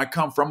and I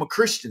come from a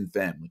Christian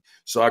family.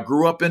 So I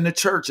grew up in the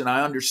church and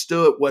I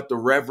understood what the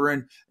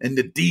reverend and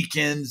the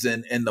deacons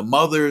and the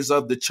mothers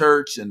of the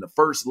church and the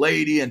first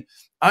lady. And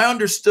I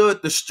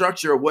understood the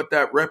structure of what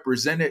that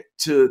represented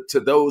to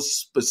those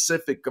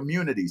specific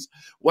communities.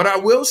 What I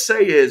will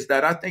say is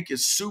that I think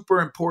is super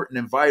important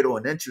and vital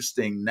and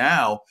interesting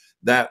now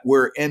that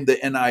we're in the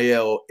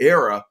NIL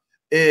era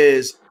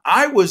is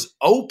I was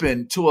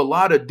open to a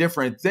lot of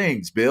different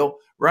things, Bill,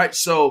 right?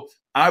 So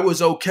I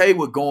was okay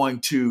with going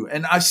to,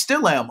 and I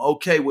still am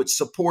okay with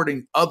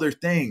supporting other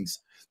things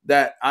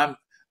that I'm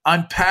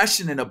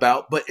passionate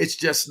about, but it's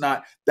just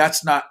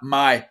that's not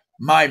my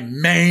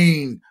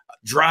main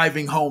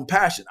driving home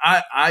passion.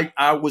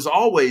 I was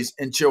always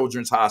in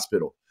Children's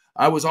Hospital.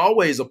 I was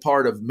always a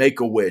part of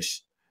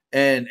Make-A-Wish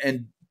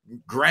and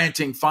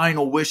granting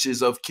final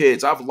wishes of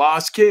kids. I've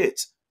lost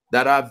kids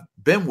that I've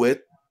been with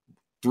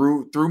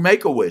through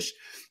Make-A-Wish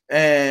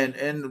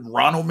and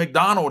Ronald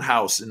McDonald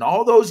House and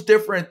all those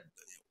different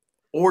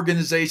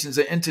organizations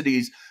and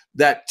entities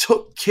that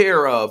took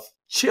care of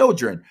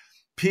children.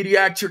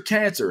 Pediatric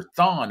cancer,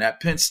 Thon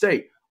at Penn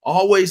State,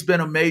 always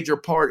been a major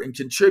part and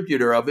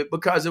contributor of it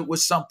because it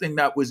was something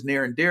that was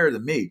near and dear to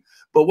me.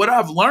 But what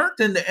I've learned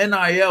in the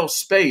NIL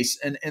space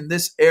and in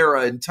this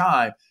era and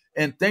time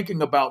and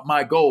thinking about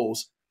my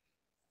goals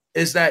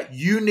is that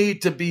you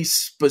need to be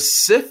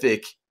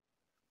specific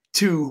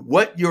to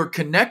what you're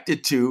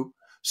connected to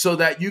so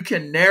that you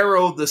can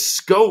narrow the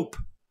scope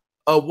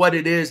of what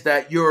it is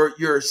that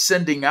you're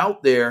sending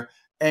out there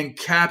and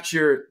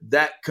capture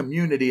that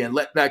community and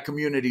let that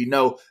community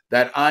know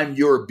that I'm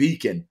your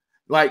beacon.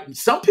 Like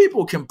some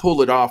people can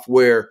pull it off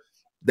where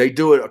they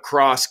do it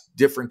across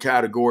different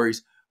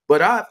categories,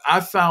 but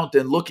I've found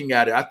in looking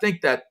at it, I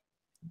think that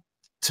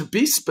to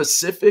be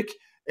specific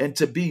and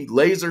to be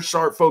laser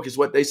sharp focused,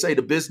 what they say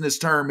the business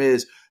term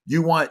is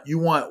you want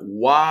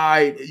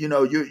wide, you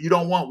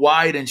don't want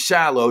wide and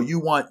shallow, you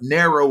want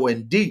narrow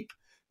and deep,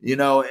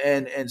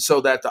 and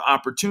so that the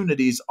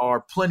opportunities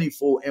are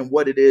plentiful in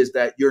what it is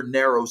that your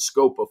narrow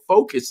scope of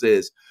focus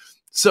is.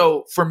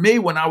 So for me,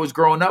 when I was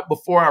growing up,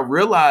 before I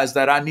realized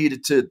that I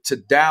needed to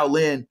dial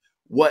in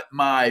what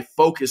my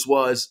focus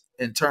was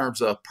in terms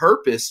of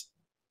purpose,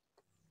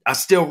 I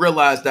still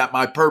realized that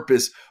my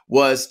purpose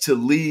was to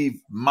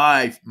leave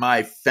my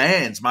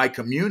fans, my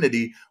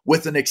community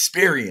with an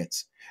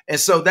experience. And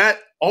so that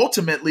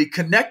ultimately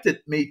connected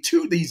me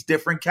to these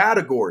different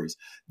categories.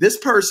 This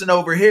person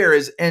over here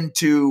is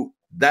into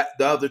the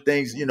other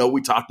things,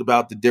 we talked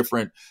about the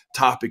different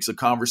topics of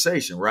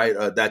conversation, right?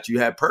 That you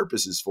have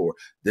purposes for.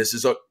 This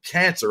is a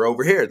cancer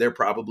over here. They're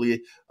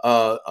probably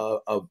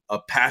a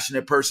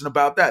passionate person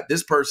about that.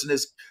 This person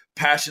is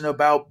passionate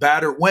about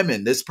battered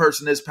women. This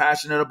person is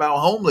passionate about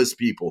homeless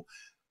people.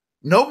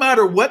 no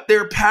matter what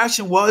their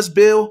passion was,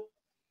 Bill,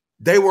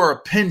 they were a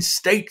Penn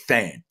State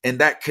fan, and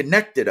that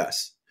connected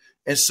us.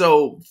 And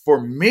so for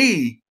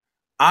me,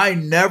 I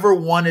never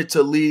wanted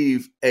to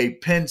leave a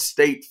Penn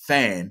State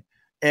fan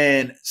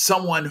and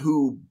someone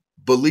who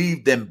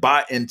believed and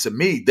bought into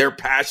me. Their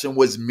passion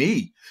was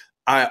me.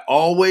 I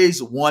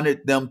always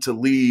wanted them to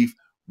leave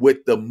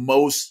with the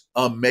most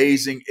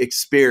amazing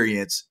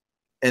experience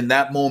in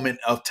that moment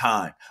of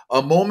time.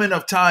 A moment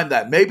of time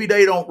that maybe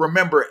they don't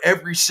remember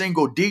every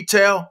single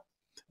detail,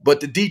 but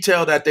the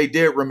detail that they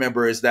did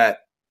remember is that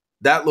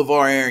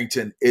LeVar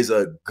Arrington is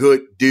a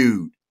good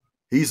dude.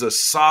 He's a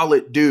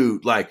solid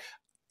dude. Like,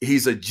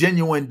 he's a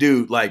genuine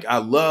dude. Like, I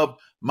love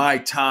my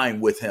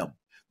time with him.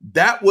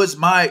 That was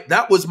my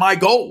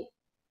goal.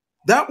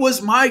 That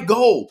was my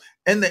goal.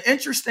 And the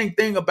interesting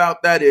thing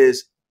about that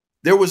is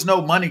there was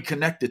no money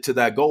connected to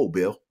that goal,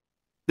 Bill.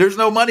 There's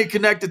no money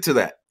connected to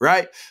that,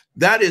 right?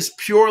 That is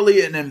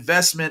purely an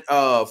investment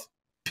of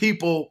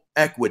people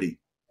equity,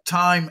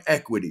 time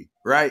equity,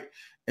 right?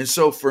 And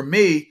so for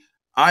me,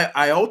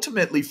 I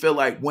ultimately feel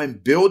like when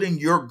building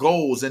your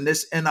goals in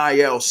this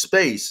NIL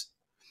space,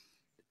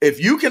 if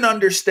you can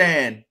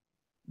understand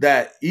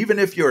that even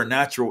if you're a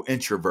natural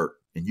introvert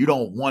and you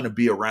don't want to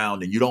be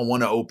around and you don't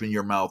want to open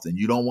your mouth and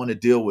you don't want to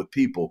deal with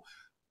people,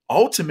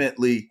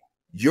 ultimately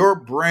your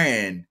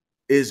brand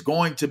is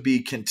going to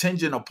be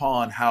contingent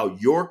upon how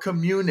your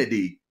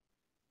community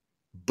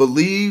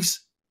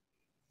believes,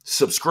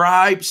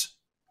 subscribes,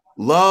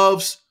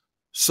 loves,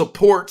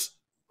 supports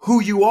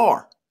who you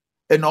are.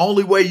 And the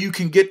only way you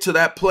can get to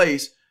that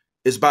place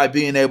is by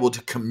being able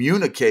to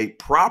communicate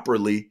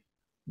properly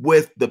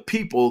with the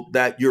people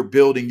that you're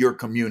building your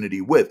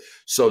community with.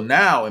 So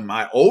now in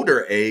my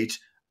older age,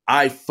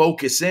 I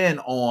focus in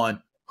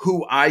on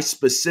who I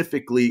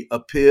specifically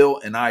appeal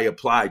and I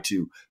apply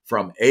to,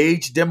 from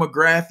age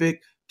demographic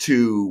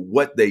to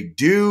what they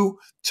do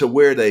to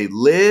where they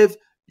live,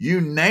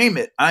 you name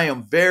it. I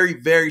am very,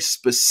 very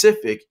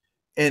specific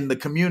in the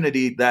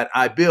community that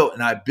I built,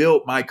 and I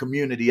built my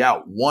community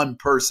out one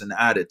person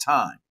at a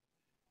time.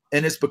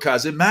 And it's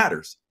because it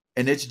matters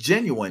and it's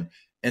genuine.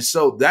 And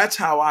so that's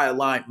how I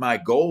align my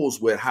goals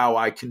with how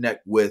I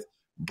connect with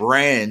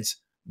brands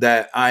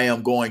that I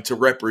am going to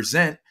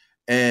represent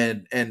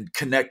and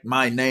connect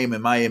my name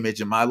and my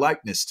image and my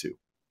likeness to.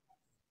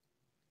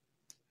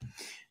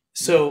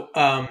 So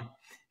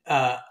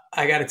I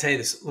got to tell you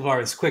this, LeVar,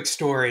 this quick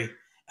story.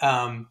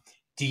 Do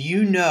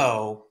you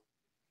know,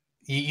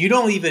 you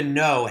don't even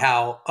know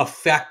how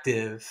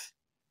effective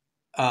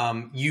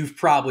you've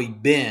probably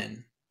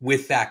been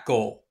with that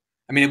goal.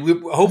 I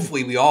mean,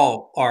 hopefully we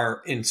all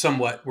are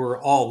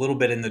we're all a little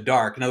bit in the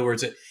dark. In other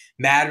words,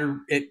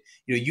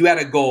 you had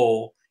a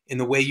goal in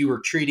the way you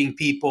were treating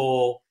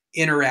people,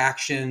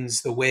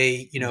 interactions, the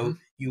way,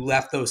 you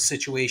left those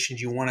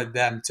situations, you wanted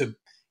them to,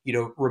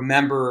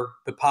 remember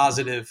the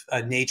positive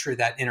nature of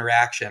that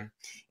interaction.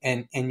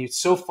 And it's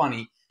so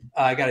funny.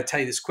 I got to tell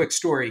you this quick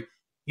story.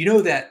 You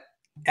know that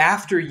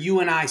after you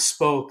and I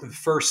spoke the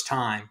first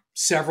time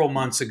several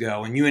months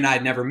ago, and you and I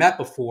had never met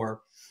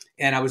before,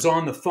 and I was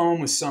on the phone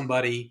with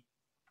somebody,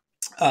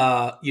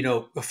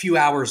 a few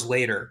hours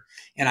later,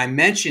 and I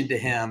mentioned to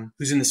him,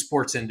 who's in the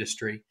sports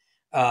industry,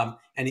 and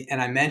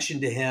I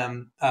mentioned to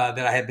him that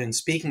I had been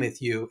speaking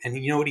with you, and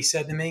you know what he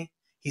said to me?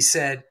 He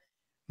said,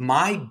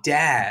 "My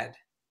dad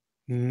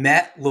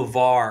met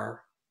LeVar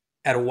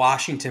at a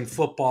Washington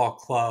Football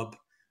Club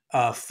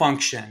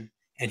function,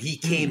 and he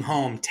came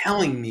home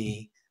telling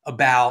me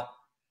about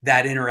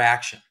that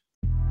interaction."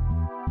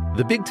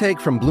 The Big Take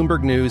from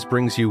Bloomberg News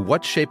brings you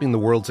what's shaping the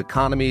world's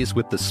economies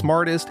with the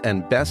smartest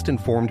and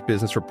best-informed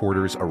business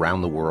reporters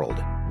around the world.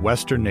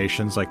 Western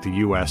nations like the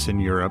U.S.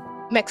 and Europe.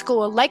 Mexico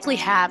will likely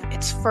have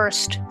its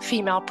first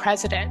female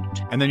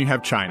president. And then you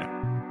have China.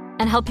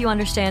 And help you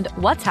understand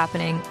what's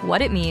happening,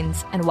 what it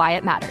means, and why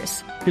it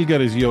matters. He'll get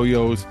his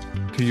yo-yos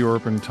to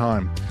Europe in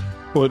time.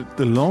 But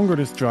the longer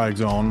this drags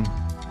on,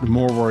 the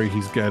more worried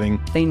he's getting.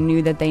 They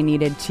knew that they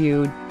needed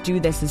to do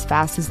this as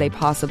fast as they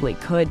possibly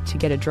could to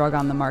get a drug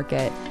on the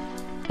market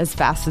as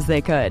fast as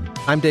they could.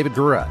 I'm David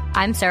Gura.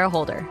 I'm Sarah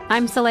Holder.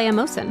 I'm Saleha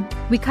Mohsen.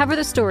 We cover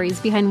the stories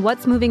behind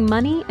what's moving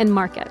money and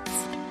markets.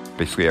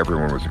 Basically,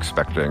 everyone was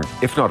expecting,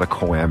 if not a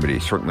calamity,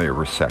 certainly a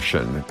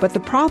recession. But the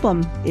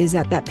problem is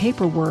that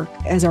paperwork,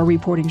 as our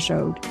reporting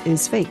showed,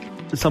 is fake.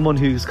 As someone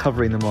who's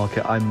covering the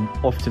market, I'm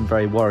often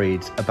very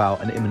worried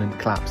about an imminent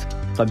collapse.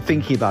 So I'm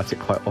thinking about it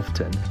quite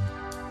often.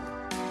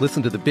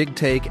 Listen to The Big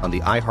Take on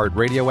the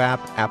iHeartRadio app,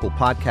 Apple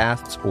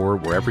Podcasts, or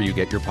wherever you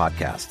get your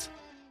podcasts.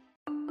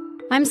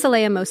 I'm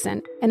Saleha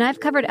Mohsen, and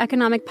I've covered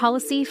economic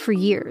policy for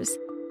years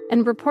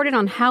and reported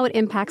on how it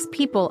impacts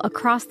people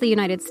across the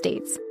United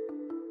States.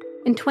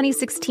 In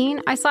 2016,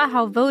 I saw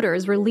how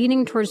voters were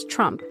leaning towards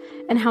Trump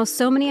and how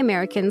so many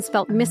Americans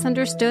felt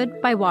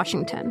misunderstood by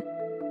Washington.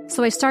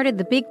 So I started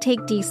The Big Take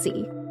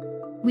DC.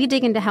 We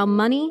dig into how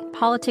money,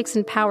 politics,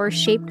 and power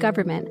shape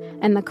government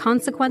and the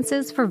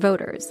consequences for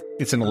voters.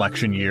 It's an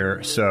election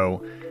year,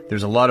 so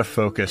there's a lot of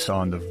focus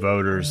on the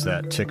voters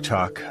that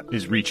TikTok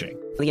is reaching.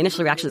 The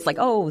initial reaction is like,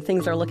 oh,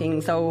 things are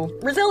looking so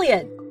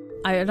resilient.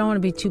 I don't want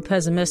to be too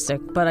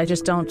pessimistic, but I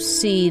just don't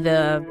see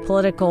the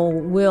political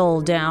will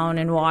down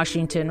in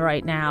Washington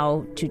right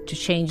now to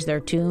change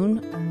their tune.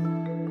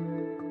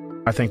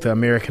 I think the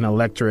American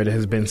electorate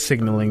has been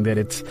signaling that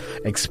it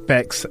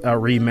expects a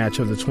rematch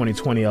of the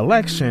 2020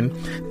 election.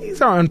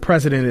 These are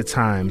unprecedented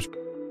times.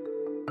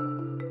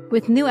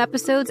 With new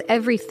episodes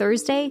every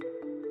Thursday,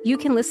 you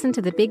can listen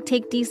to The Big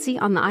Take DC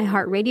on the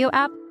iHeartRadio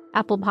app,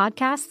 Apple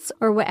Podcasts,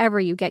 or wherever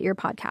you get your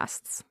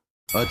podcasts.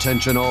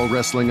 Attention all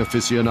wrestling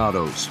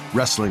aficionados.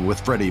 Wrestling with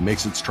Freddie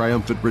makes its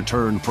triumphant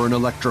return for an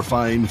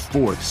electrifying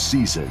 4th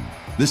season.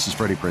 This is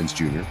Freddie Prinze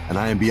Jr., and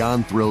I am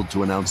beyond thrilled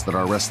to announce that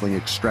our wrestling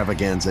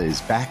extravaganza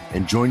is back,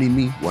 and joining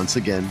me once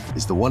again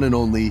is the one and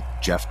only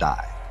Jeff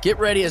Dye. Get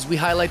ready as we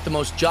highlight the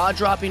most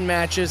jaw-dropping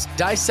matches,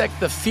 dissect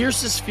the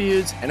fiercest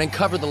feuds, and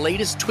uncover the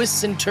latest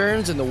twists and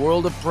turns in the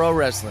world of pro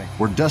wrestling.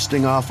 We're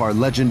dusting off our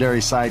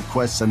legendary side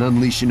quests and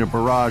unleashing a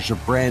barrage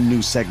of brand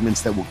new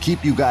segments that will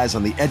keep you guys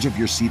on the edge of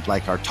your seat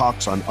like our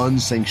talks on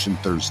Unsanctioned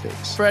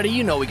Thursdays. Freddie,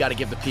 you know we got to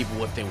give the people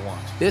what they want.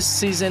 This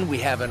season, we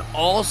have an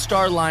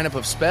all-star lineup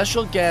of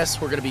special guests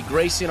who are going to be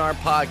gracing our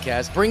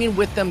podcast, bringing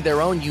with them their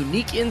own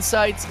unique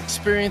insights,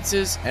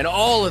 experiences, and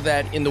all of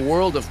that in the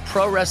world of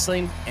pro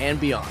wrestling and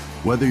beyond.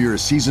 Whether you're a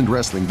seasoned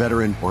wrestling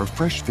veteran or a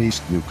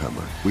fresh-faced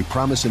newcomer, we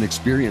promise an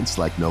experience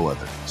like no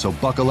other. So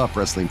buckle up,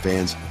 wrestling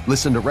fans.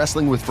 Listen to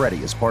Wrestling with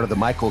Freddie as part of the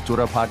My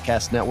Cultura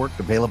Podcast Network,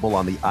 available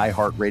on the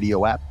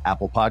iHeartRadio app,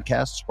 Apple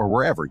Podcasts, or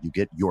wherever you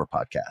get your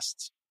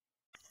podcasts.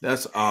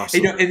 That's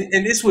awesome.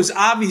 And this was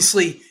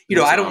obviously,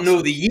 I don't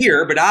know the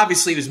year, but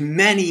obviously it was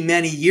many,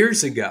 many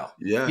years ago.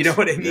 Yes. You know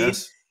what I mean?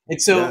 Yes. And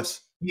so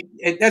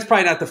that's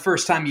probably not the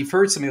first time you've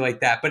heard something like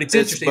that, but it's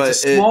interesting.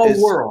 It's a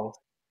small world.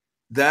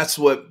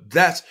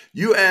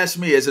 You asked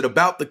me, is it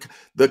about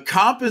the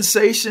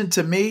compensation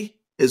to me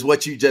is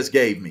what you just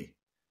gave me.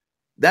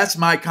 That's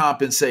my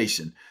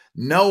compensation.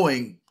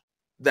 Knowing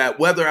that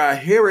whether I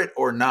hear it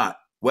or not,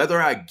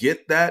 whether I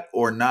get that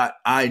or not,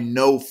 I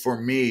know for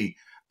me,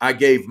 I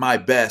gave my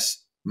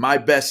best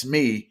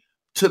me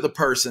to the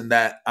person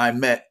that I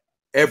met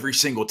every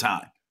single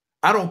time.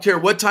 I don't care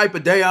what type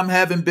of day I'm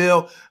having,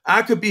 Bill.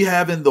 I could be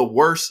having the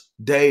worst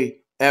day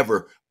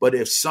ever. But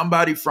if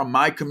somebody from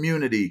my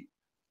community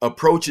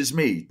approaches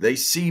me, they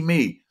see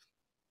me,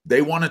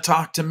 they want to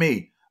talk to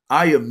me,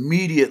 I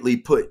immediately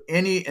put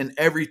any and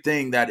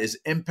everything that is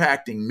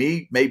impacting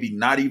me, maybe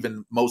not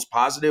even most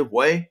positive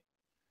way,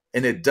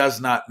 and it does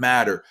not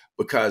matter,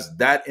 because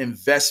that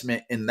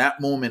investment in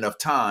that moment of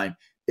time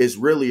is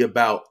really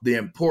about the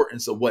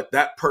importance of what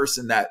that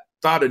person that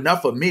thought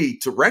enough of me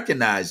to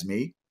recognize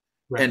me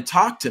and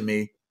talk to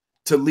me,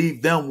 to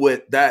leave them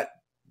with that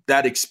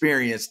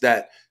experience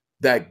that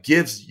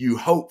gives you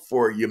hope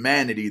for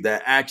humanity,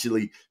 that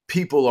actually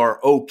people are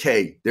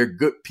okay. They're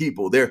good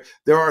people. There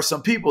are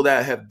some people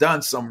that have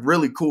done some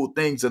really cool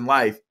things in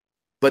life,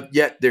 but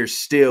yet they're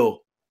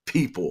still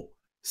people.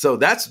 So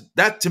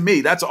that to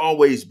me, that's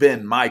always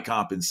been my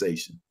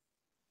compensation.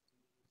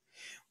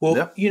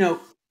 Well,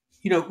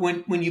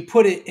 when you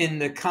put it in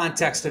the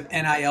context of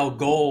NIL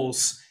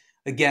goals,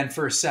 again,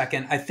 for a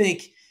second, I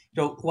think,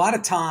 a lot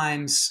of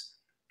times,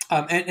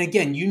 and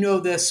again,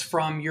 this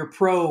from your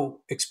pro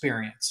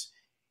experience,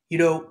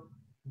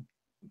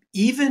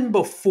 even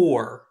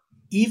before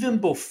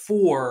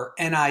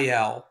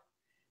NIL,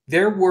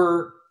 there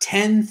were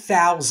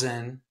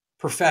 10,000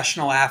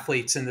 professional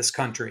athletes in this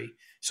country.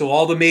 So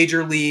all the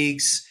major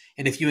leagues,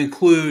 and if you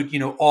include,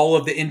 all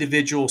of the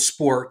individual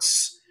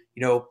sports,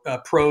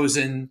 pros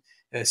in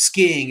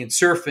skiing and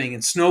surfing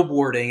and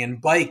snowboarding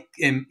and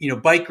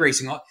bike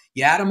racing,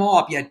 you add them all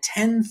up, you had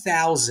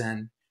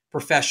 10,000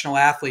 professional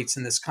athletes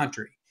in this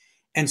country.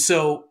 And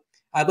so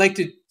I'd like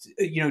to,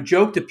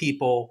 joke to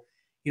people,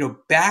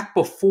 back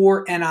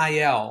before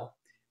NIL,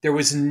 there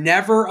was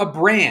never a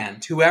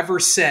brand who ever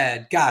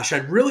said, gosh,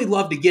 I'd really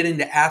love to get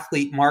into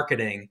athlete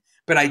marketing,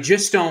 but I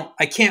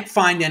can't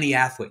find any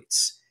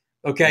athletes.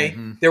 Okay.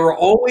 Mm-hmm. There were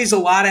always a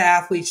lot of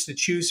athletes to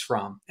choose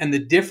from. And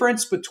the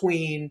difference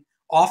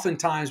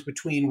oftentimes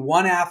between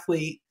one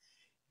athlete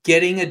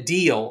getting a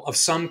deal of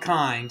some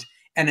kind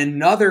and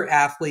another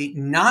athlete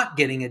not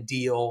getting a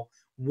deal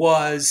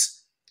was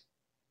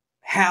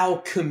how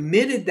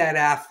committed that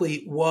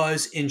athlete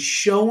was in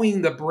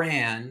showing the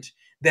brand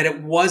that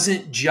it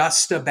wasn't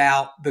just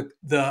about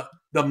the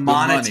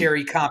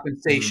monetary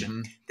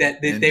compensation,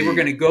 that they were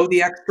going to go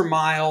the extra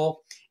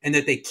mile and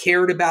that they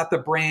cared about the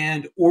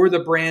brand or the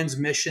brand's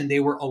mission. They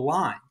were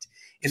aligned.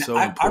 And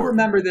I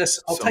remember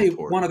this. I'll tell you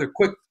one other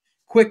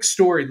quick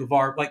story,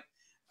 LeVar.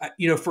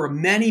 For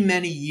many,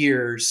 many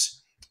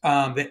years,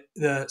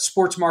 the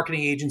sports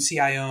marketing agency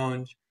I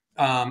owned,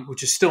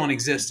 which is still in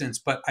existence,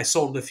 but I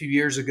sold it a few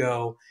years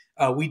ago.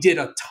 We did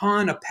a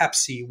ton of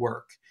Pepsi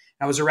work.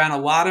 I was around a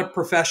lot of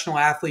professional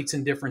athletes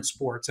in different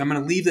sports. I'm going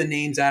to leave the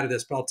names out of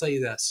this, but I'll tell you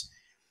this.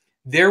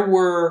 There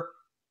were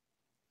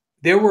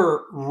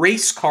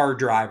race car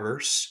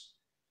drivers,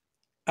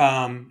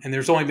 and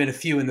there's only been a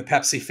few in the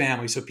Pepsi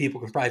family, so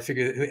people can probably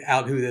figure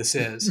out who this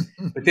is.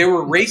 But there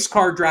were race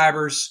car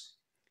drivers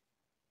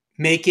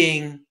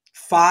making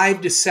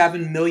 $5 to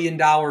 $7 million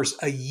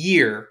a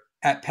year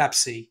at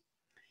Pepsi.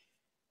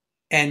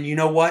 And you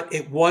know what?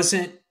 It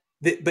wasn't,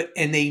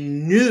 and they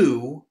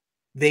knew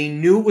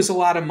it was a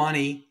lot of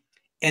money,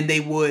 and they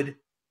would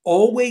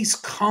always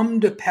come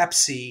to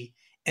Pepsi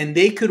and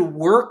they could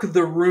work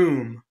the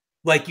room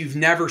like you've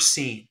never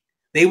seen.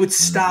 They would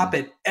stop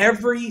at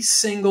every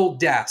single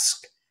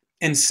desk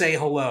and say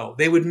hello.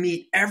 They would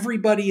meet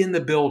everybody in the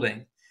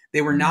building.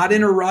 They were not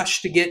in a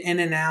rush to get in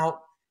and out.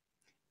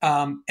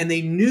 And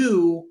they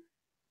knew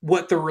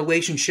what the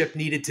relationship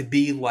needed to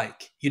be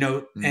like,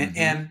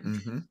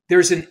 and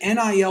there's an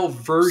NIL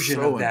version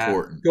of that.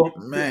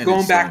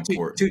 Going back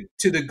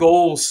to the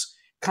goals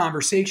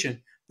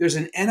conversation, there's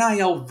an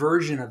NIL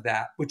version of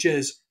that, which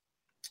is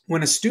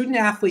when a student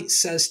athlete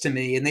says to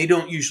me, and they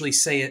don't usually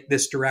say it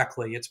this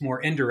directly, it's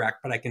more indirect,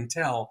 but I can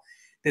tell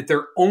that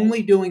they're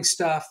only doing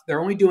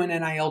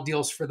NIL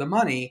deals for the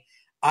money.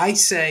 I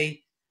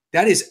say,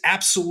 that is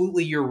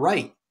absolutely your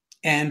right.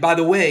 And by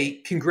the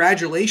way,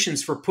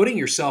 congratulations for putting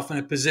yourself in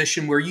a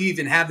position where you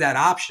even have that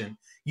option.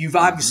 You've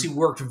obviously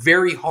worked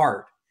very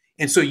hard.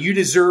 And so you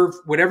deserve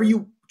whatever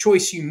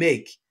choice you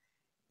make,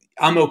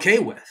 I'm okay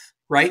with,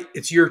 right?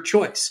 It's your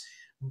choice.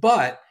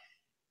 But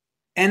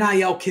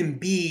NIL can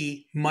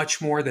be much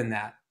more than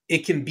that.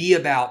 It can be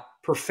about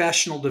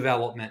professional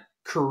development,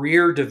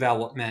 career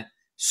development,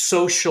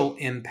 social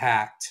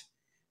impact.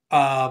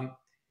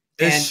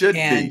 It should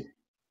be.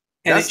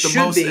 That's the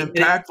most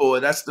impactful.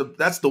 And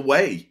that's the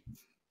way.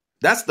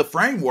 That's the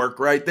framework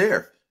right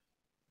there.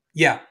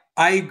 Yeah,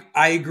 I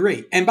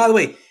agree. And by the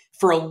way,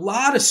 for a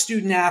lot of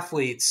student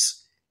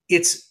athletes,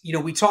 it's,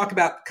 we talk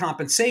about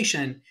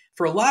compensation.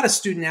 For a lot of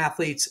student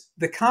athletes,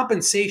 the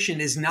compensation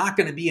is not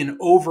going to be an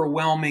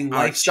overwhelming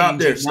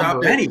life-changing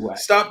number anyway.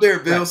 Stop there,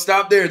 Bill. Right.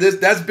 Stop there.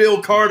 That's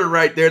Bill Carter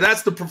right there.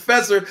 That's the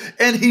professor,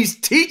 and he's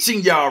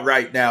teaching y'all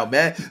right now,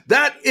 man.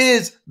 That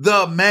is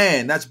the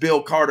man. That's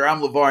Bill Carter.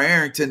 I'm LeVar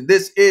Arrington.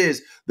 This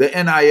is the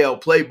NIL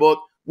Playbook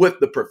with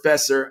the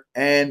professor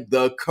and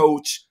the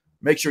coach.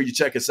 Make sure you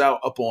check us out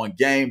up on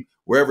Game,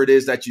 wherever it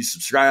is that you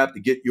subscribe to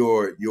get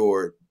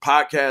your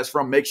podcast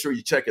from. Make sure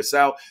you check us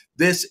out.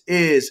 This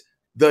is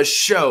the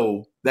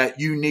show that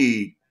you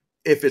need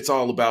if it's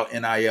all about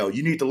NIL.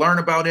 You need to learn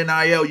about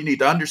NIL. You need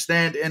to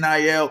understand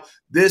NIL.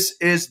 This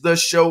is the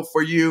show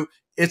for you.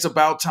 It's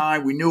about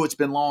time. We knew it's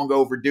been long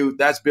overdue.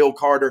 That's Bill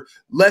Carter.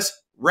 Let's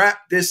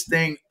wrap this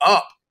thing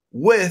up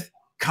with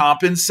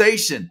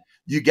compensation.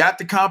 You got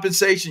the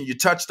compensation. You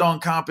touched on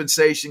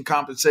compensation.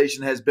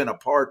 Compensation has been a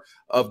part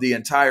of the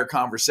entire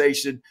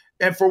conversation.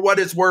 And for what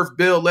it's worth,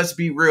 Bill, let's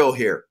be real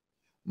here.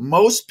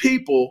 Most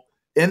people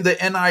in the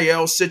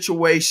NIL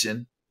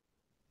situation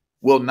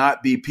will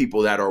not be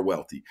people that are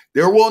wealthy.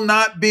 There will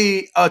not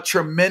be a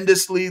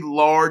tremendously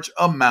large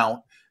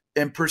amount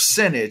and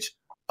percentage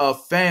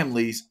of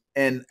families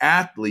and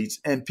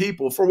athletes and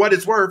people. For what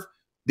it's worth,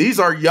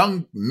 these are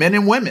young men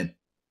and women.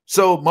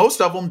 So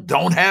most of them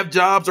don't have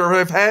jobs or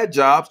have had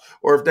jobs,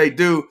 or if they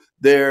do,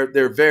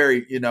 they're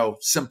very,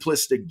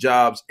 simplistic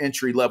jobs,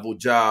 entry-level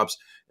jobs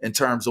in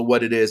terms of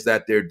what it is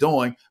that they're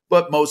doing.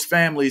 But most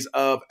families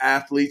of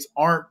athletes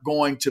aren't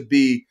going to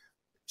be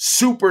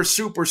super,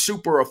 super,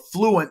 super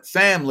affluent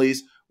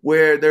families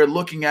where they're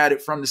looking at it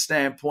from the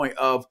standpoint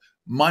of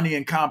money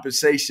and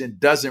compensation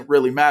doesn't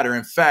really matter.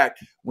 In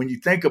fact, when you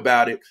think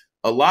about it,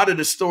 a lot of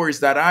the stories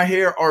that I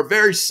hear are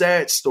very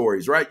sad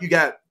stories, right? You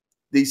got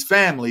these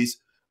families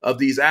of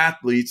these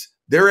athletes.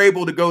 They're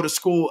able to go to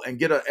school and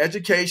get an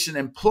education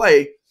and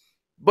play,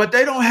 but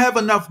they don't have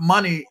enough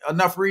money,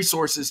 enough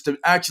resources to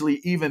actually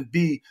even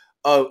be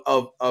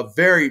a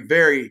very,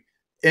 very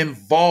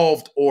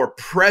involved or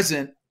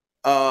presence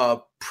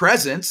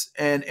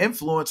and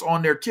influence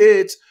on their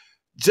kids,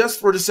 just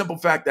for the simple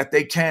fact that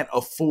they can't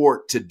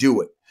afford to do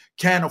it,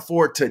 can't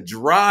afford to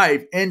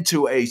drive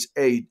into a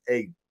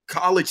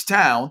college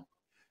town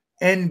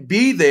and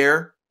be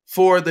there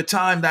for the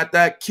time that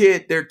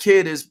their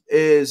kid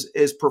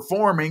is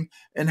performing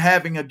and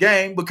having a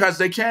game, because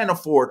they can't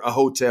afford a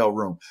hotel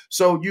room.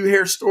 So you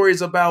hear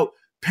stories about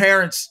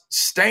parents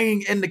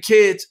staying in the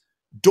kids'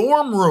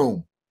 dorm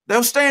room.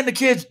 They'll stay in the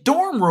kids'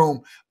 dorm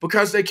room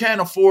because they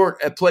can't afford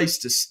a place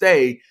to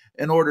stay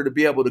in order to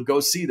be able to go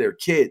see their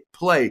kid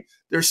play.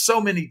 There's so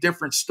many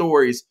different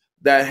stories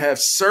that have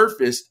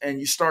surfaced, and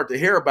you start to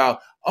hear about,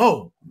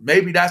 oh,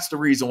 maybe that's the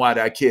reason why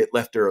that kid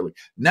left early.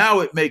 Now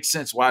it makes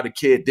sense why the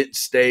kid didn't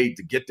stay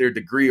to get their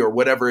degree or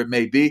whatever it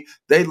may be.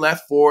 They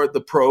left for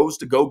the pros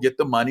to go get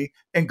the money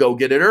and go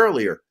get it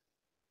earlier.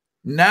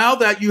 Now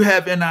that you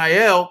have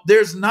NIL,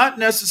 there's not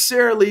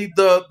necessarily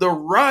the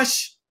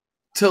rush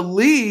to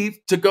leave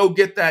to go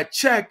get that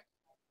check,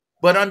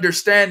 but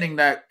understanding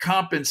that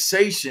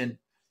compensation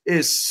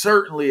is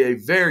certainly a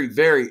very,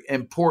 very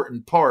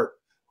important part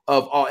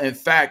of all. In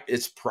fact,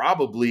 it's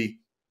probably,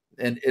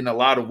 in a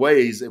lot of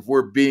ways, if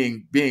we're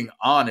being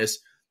honest,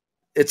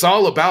 it's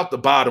all about the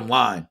bottom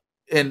line.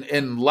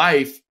 In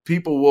life,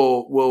 people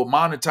will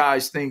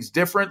monetize things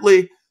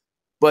differently,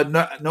 but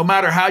no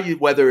matter how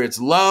whether it's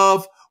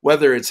love,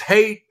 whether it's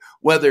hate,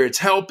 whether it's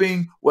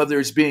helping, whether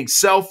it's being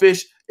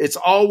selfish, it's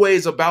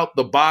always about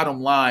the bottom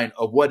line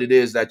of what it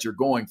is that you're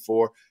going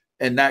for.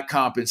 and that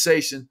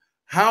compensation.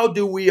 How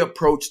do we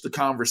approach the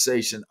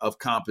conversation of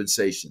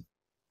compensation?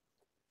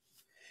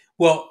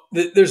 Well,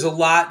 there's a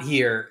lot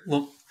here,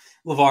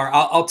 LeVar.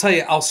 I'll tell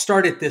you, I'll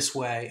start it this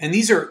way. And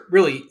this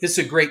is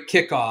a great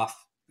kickoff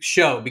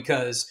show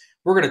because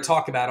we're going to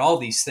talk about all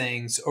these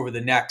things over the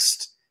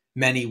next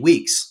many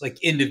weeks,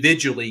 like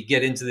individually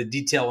get into the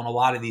detail on a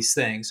lot of these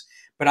things.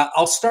 But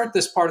I'll start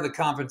this part of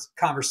the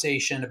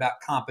conversation about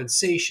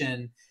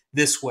compensation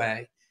this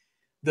way.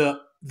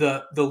 The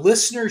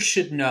listeners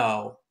should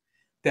know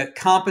that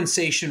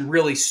compensation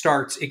really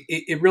starts.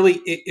 It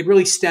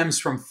really stems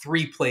from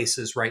three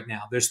places right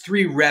now. There's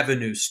three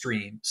revenue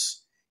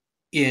streams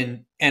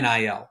in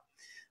NIL.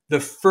 The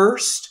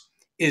first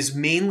is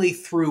mainly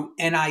through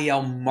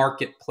NIL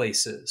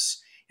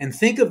marketplaces, and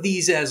think of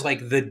these as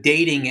like the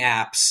dating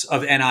apps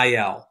of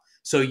NIL.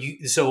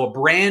 So a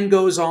brand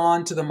goes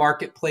on to the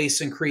marketplace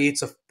and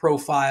creates a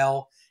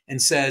profile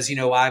and says,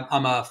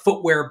 I'm a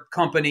footwear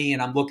company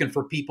and I'm looking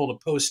for people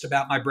to post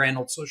about my brand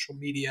on social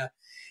media.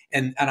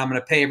 And I'm going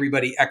to pay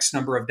everybody X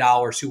number of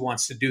dollars who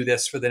wants to do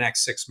this for the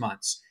next 6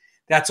 months.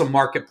 That's a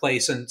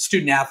marketplace, and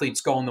student athletes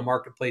go in the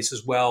marketplace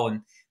as well,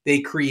 and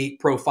they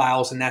create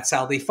profiles, and that's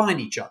how they find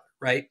each other,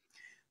 right?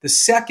 The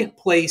second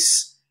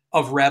place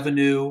of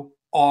revenue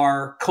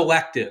are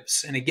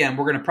collectives. And again,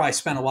 we're going to probably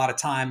spend a lot of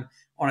time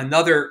on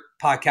another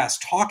podcast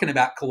talking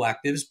about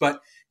collectives,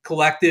 but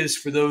collectives,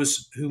 for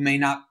those who may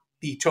not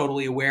be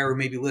totally aware or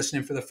maybe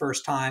listening for the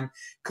first time,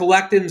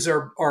 collectives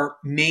are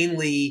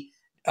mainly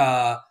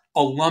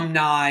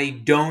alumni,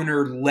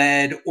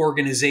 donor-led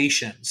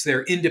organizations.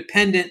 They're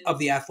independent of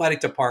the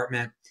athletic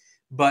department,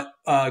 but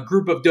a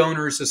group of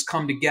donors has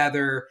come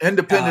together.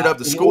 Independent of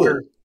the school,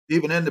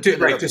 even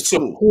independent of the school.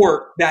 To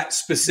support that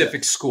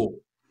specific school.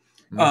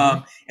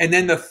 Mm-hmm. And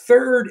then the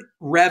third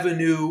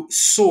revenue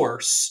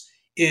source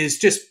is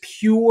just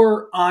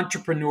pure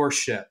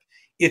entrepreneurship.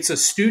 It's a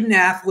student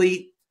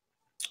athlete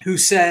who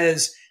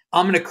says,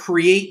 I'm going to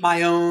create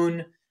my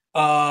own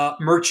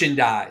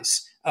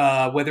merchandise.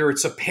 Whether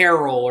it's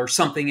apparel or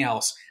something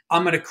else.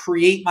 I'm going to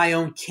create my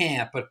own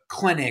camp, a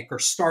clinic, or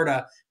start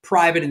a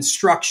private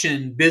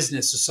instruction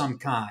business of some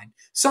kind.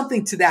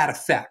 Something to that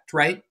effect,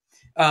 right?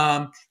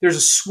 There's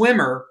a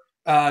swimmer,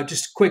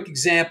 just a quick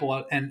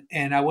example,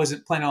 and I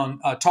wasn't planning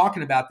on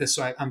talking about this,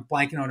 so I'm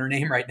blanking on her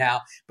name right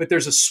now, but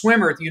there's a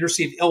swimmer at the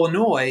University of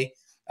Illinois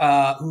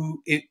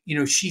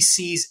she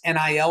sees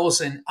NIL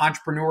as an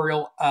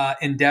entrepreneurial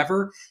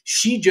endeavor.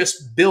 She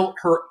just built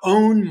her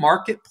own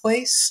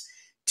marketplace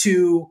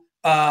to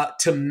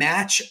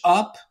match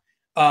up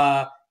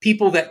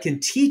people that can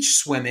teach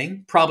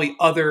swimming, probably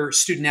other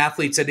student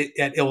athletes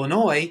at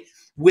Illinois,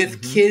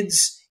 with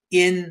kids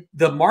in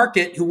the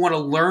market who want to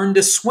learn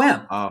to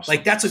swim. Awesome.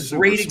 Like that's a Super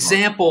great smart.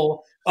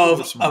 Example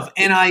of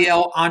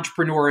NIL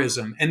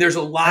entrepreneurism. And there's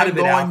a lot of it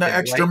out there. Going the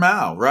extra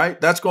mile,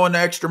 right? That's going the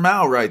extra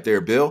mile right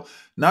there, Bill.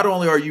 Not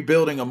only are you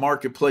building a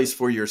marketplace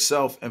for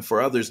yourself and for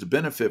others to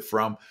benefit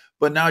from,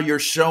 but now you're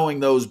showing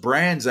those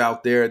brands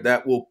out there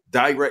that will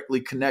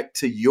directly connect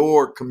to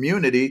your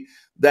community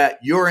that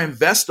you're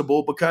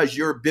investable because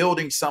you're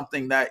building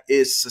something that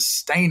is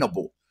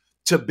sustainable.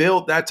 To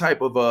build that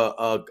type of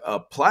a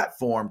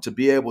platform to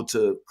be able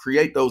to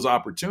create those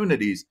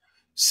opportunities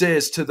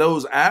says to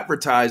those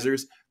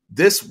advertisers,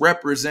 this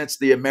represents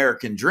the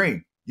American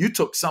dream. You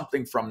took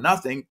something from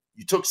nothing.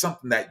 You took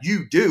something that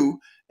you do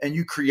and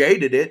you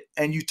created it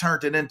and you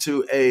turned it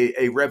into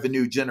a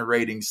revenue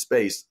generating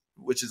space,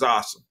 which is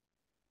awesome.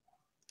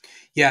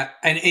 Yeah.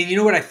 And you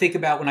know what I think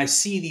about when I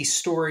see these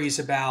stories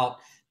about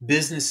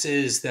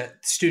businesses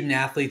that student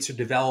athletes are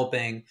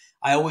developing,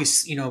 I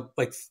always,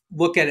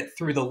 look at it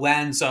through the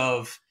lens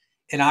of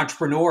an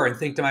entrepreneur and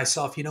think to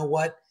myself, you know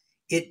what?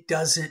 It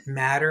doesn't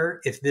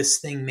matter if this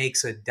thing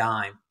makes a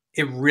dime.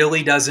 It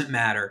really doesn't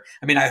matter.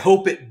 I mean, I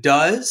hope it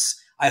does.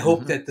 I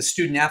hope that the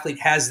student athlete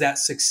has that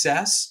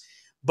success.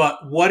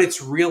 But what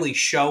it's really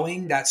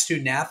showing that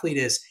student athlete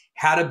is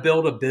how to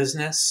build a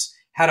business,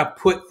 how to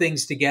put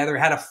things together,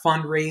 how to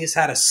fundraise,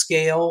 how to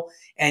scale.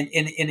 And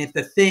if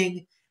the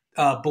thing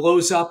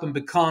blows up and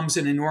becomes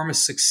an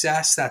enormous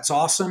success, that's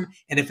awesome.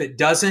 And if it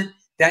doesn't,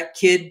 that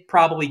kid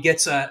probably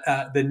gets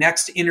the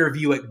next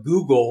interview at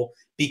Google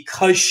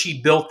because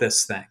she built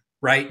this thing,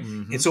 right?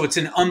 Mm-hmm. And so it's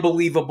an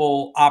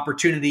unbelievable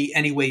opportunity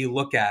any way you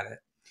look at it.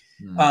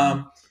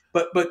 Mm-hmm.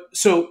 But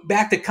so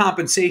back to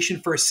compensation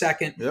for a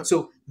second. Yep.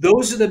 So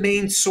those are the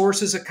main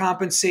sources of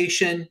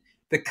compensation.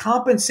 The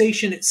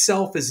compensation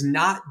itself is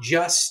not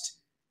just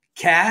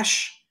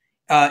cash.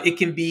 It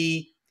can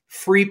be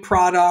free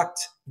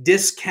product,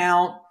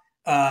 discount,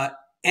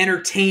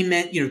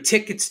 entertainment,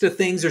 tickets to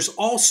things. There's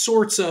all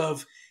sorts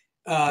of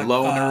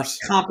loaners,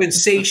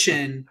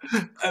 compensation,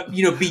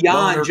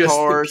 beyond loaner just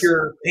cars. The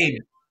pure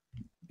payment.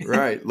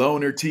 Right.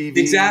 Loaner TVs,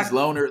 exactly.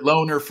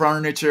 loaner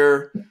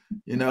furniture,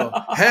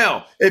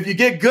 hell, if you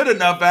get good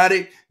enough at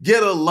it,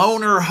 get a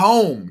loaner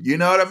home. You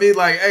know what I mean?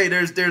 Like, hey,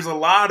 there's a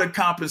lot of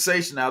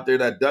compensation out there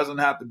that doesn't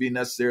have to be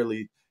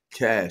necessarily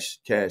cash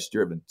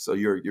driven. So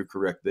you're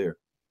correct there.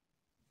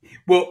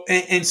 Well,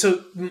 and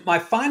so my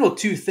final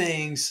two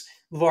things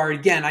LeVar,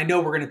 again, I know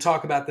we're going to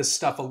talk about this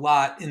stuff a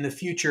lot in the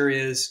future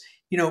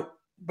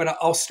but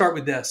I'll start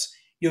with this.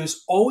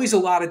 There's always a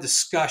lot of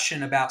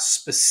discussion about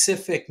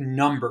specific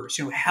numbers.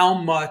 How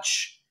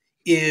much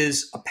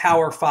is a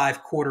Power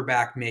 5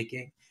 quarterback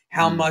making?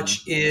 How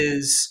much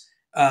is,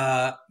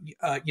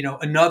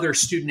 another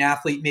student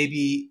athlete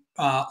maybe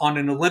on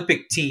an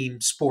Olympic team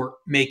sport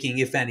making,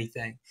 if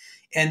anything?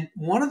 And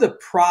one of the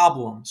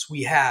problems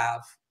we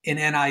have in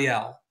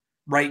NIL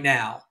right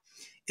now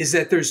is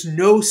that there's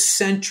no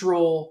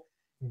central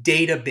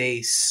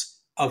database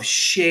of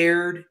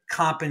shared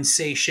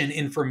compensation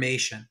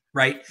information,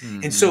 right?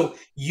 And so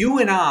you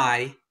and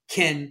I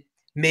can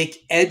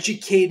make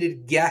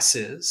educated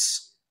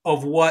guesses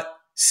of what,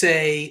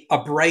 say,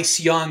 a Bryce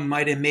Young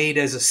might have made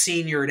as a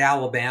senior at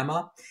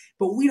Alabama,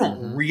 but we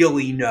don't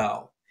really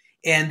know.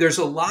 And there's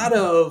a lot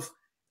of,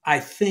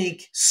 I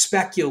think,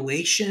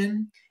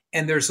 speculation,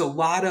 and there's a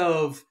lot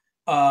of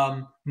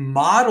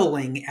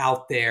modeling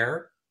out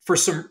there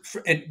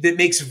and that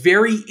makes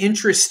very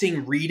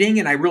interesting reading,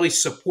 and I really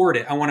support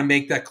it. I want to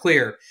make that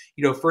clear.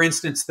 For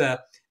instance, the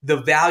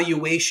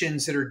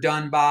valuations that are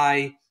done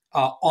by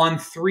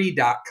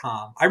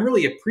on3.com. I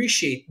really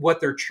appreciate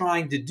what they're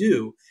trying to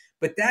do,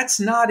 but that's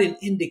not an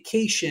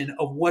indication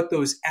of what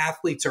those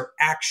athletes are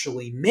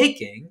actually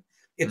making.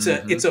 It's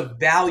a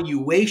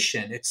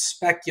valuation. It's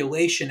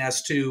speculation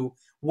as to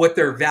what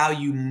their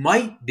value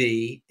might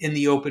be in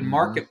the open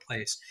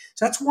marketplace.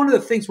 So that's one of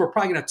the things we're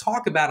probably going to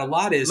talk about a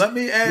lot is let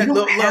me add a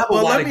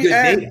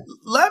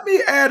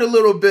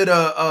little bit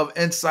of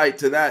insight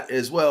to that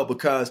as well,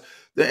 because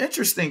the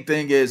interesting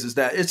thing is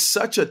that it's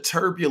such a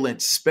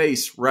turbulent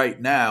space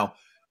right now,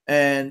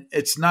 and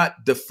it's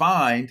not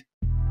defined.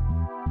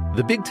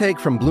 The Big Take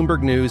from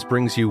Bloomberg News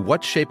brings you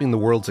what's shaping the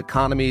world's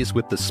economies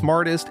with the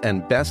smartest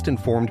and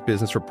best-informed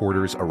business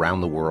reporters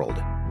around the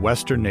world.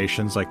 Western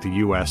nations like the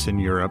U.S. and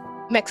Europe.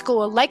 Mexico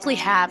will likely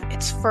have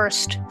its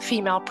first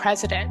female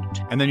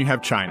president. And then you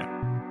have China.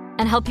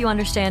 And help you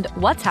understand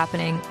what's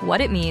happening, what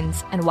it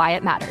means, and why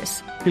it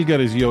matters. He'll get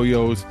his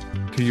yo-yos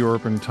to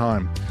Europe in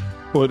time.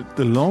 But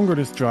the longer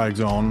this drags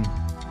on,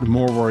 the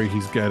more worried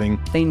he's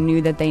getting. They knew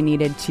that they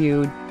needed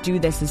to do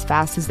this as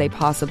fast as they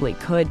possibly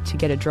could to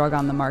get a drug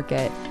on the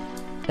market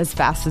as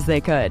fast as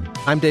they could.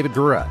 I'm David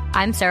Gura.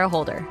 I'm Sarah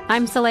Holder.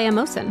 I'm Saleha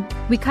Mohsen.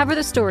 We cover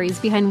the stories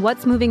behind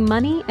what's moving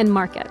money and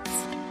markets.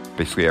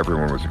 Basically,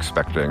 everyone was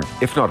expecting,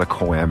 if not a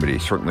calamity,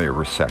 certainly a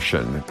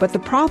recession. But the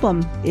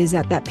problem is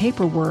that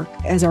paperwork,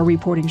 as our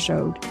reporting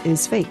showed,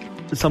 is fake.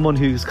 As someone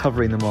who's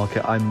covering the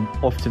market, I'm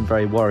often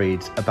very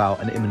worried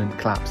about an imminent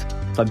collapse.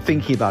 So I'm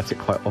thinking about it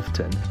quite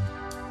often.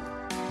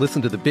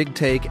 Listen to The Big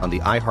Take on the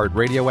iHeart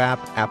Radio app,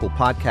 Apple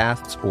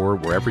Podcasts, or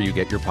wherever you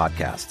get your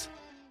podcasts.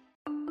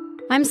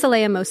 I'm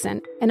Saleha Mohsen,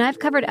 and I've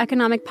covered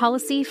economic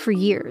policy for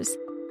years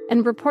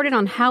and reported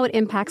on how it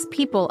impacts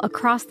people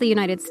across the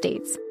United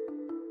States.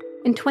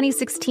 In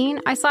 2016,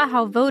 I saw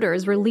how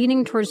voters were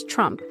leaning towards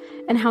Trump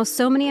and how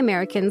so many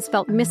Americans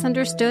felt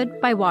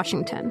misunderstood by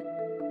Washington.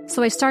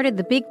 So I started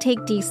The Big Take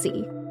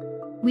DC.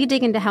 We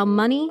dig into how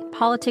money,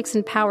 politics,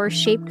 and power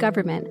shape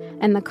government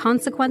and the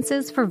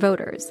consequences for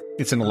voters.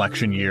 It's an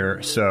election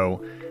year,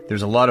 so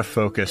there's a lot of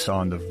focus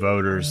on the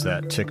voters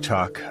that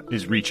TikTok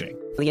is reaching.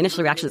 The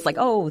initial reaction is like,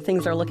 oh,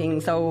 things are looking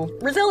so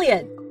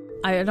resilient.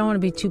 I don't want to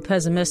be too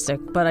pessimistic,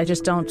 but I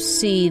just don't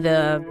see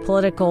the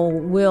political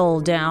will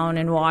down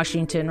in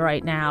Washington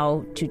right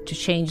now to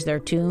change their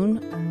tune.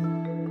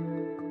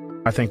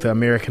 I think the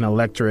American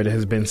electorate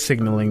has been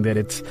signaling that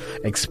it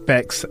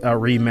expects a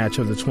rematch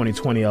of the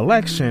 2020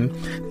 election.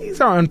 These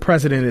are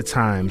unprecedented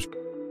times.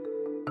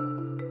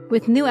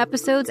 With new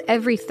episodes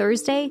every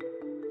Thursday,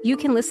 you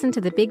can listen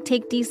to The Big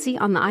Take DC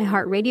on the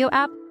iHeartRadio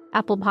app,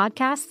 Apple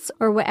Podcasts,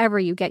 or wherever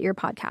you get your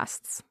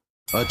podcasts.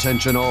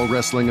 Attention all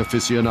wrestling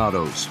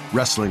aficionados.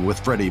 Wrestling with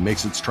Freddie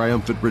makes its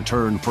triumphant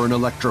return for an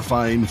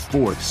electrifying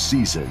 4th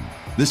season.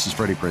 This is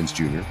Freddie Prinze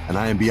Jr., and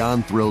I am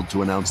beyond thrilled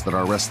to announce that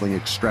our wrestling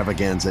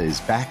extravaganza is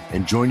back,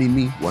 and joining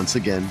me once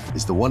again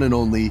is the one and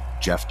only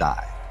Jeff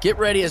Dye. Get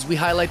ready as we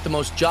highlight the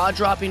most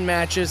jaw-dropping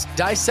matches,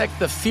 dissect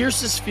the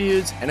fiercest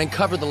feuds, and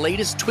uncover the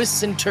latest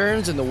twists and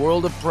turns in the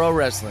world of pro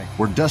wrestling.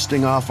 We're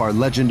dusting off our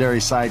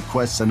legendary side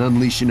quests and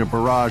unleashing a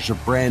barrage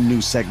of brand new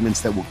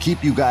segments that will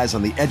keep you guys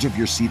on the edge of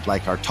your seat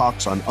like our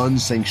talks on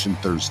Unsanctioned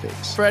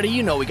Thursdays. Freddie,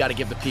 you know we got to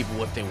give the people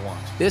what they want.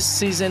 This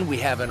season, we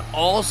have an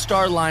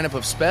all-star lineup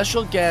of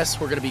special guests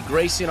who are going to be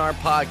gracing our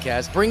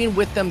podcast, bringing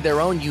with them their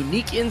own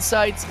unique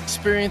insights,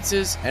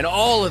 experiences, and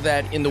all of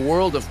that in the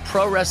world of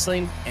pro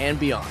wrestling and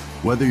beyond.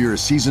 Whether you're a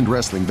seasoned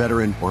wrestling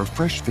veteran or a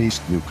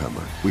fresh-faced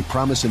newcomer, we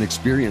promise an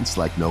experience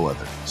like no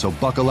other. So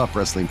buckle up,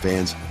 wrestling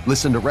fans.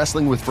 Listen to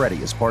Wrestling with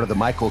Freddie as part of the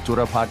My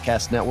Cultura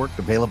Podcast Network,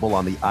 available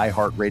on the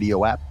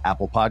iHeartRadio app,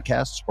 Apple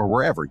Podcasts, or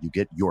wherever you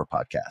get your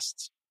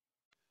podcasts.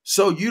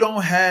 So you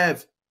don't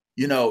have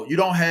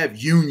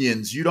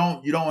unions, you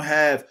don't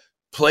have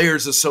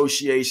players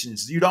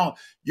associations.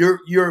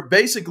 You're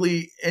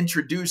basically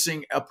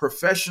introducing a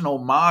professional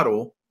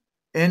model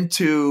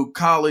into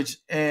college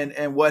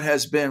and what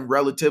has been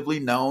relatively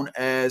known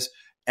as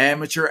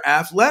amateur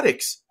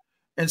athletics.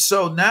 And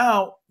so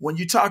now when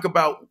you talk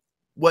about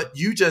what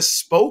you just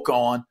spoke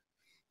on,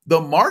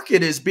 the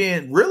market is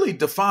being really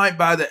defined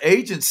by the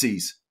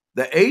agencies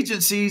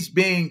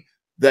being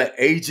the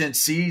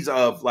agencies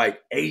of like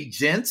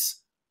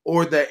agents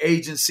or the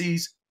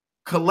agencies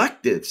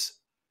collectives.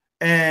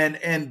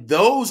 And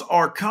those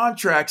are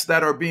contracts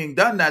that are being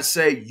done that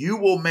say you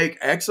will make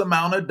X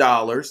amount of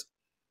dollars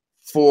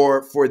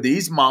for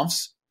these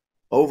months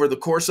over the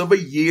course of a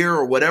year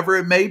or whatever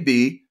it may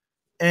be.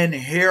 And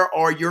here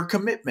are your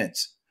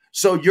commitments.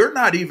 So you're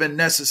not even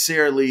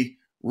necessarily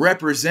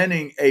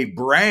representing a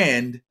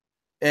brand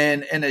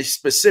and a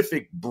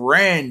specific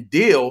brand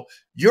deal.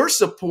 You're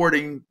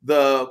supporting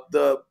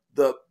the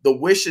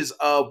wishes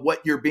of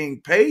what you're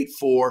being paid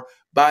for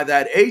by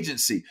that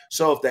agency.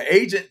 So if the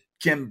agent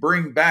can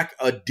bring back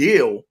a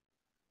deal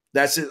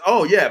that says,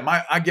 oh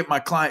yeah, I get my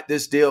client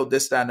this deal,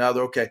 this, that, and the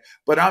other. Okay.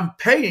 But I'm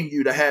paying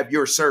you to have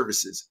your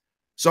services.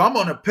 So I'm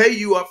going to pay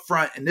you up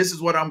front, and this is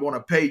what I'm going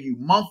to pay you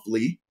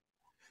monthly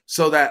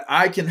so that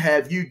I can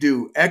have you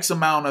do X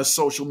amount of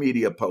social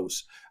media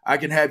posts. I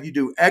can have you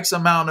do X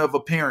amount of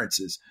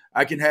appearances.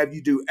 I can have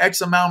you do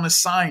X amount of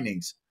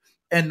signings.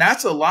 And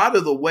that's a lot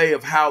of the way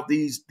of how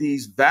these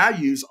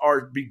values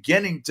are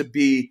beginning to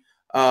be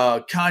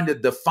kind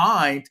of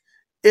defined,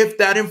 if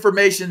that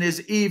information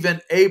is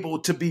even able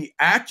to be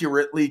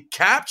accurately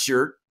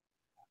captured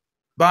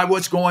by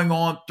what's going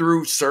on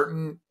through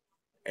certain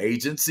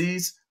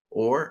agencies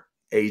or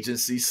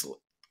agency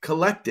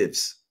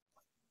collectives.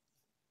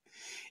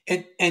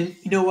 And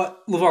you know what,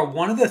 LeVar,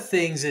 one of the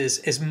things is,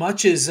 as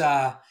much as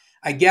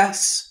I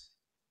guess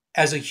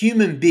as a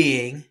human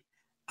being,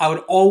 I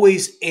would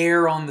always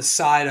err on the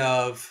side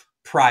of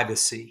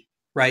privacy,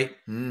 right?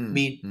 I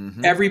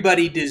mean,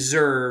 everybody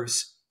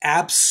deserves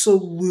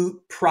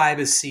absolute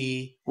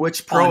privacy,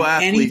 which pro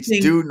athletes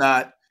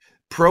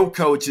pro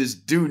coaches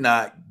do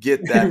not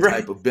get that right.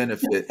 type of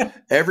benefit.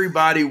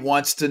 Everybody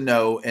wants to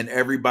know, and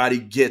everybody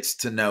gets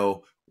to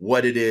know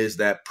what it is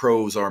that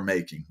pros are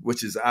making,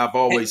 which is, I've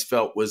always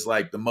felt was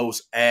like the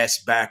most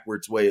ass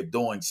backwards way of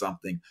doing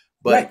something.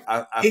 But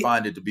right. I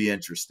find it to be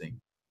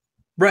interesting.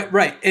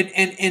 Right.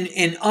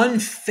 And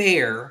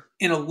unfair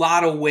in a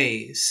lot of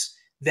ways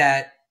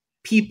that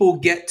people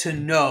get to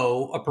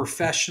know a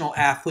professional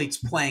athlete's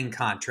playing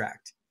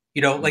contract.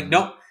 You know, like,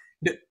 no,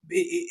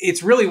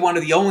 it's really one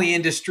of the only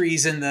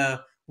industries in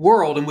the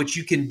world in which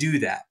you can do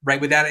that, right?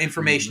 Where that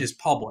information is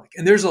public.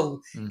 And there's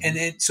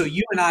and so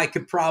you and I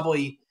could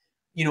probably,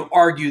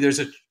 argue there's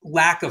a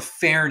lack of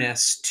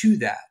fairness to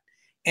that.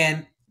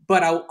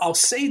 But I'll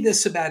say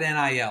this about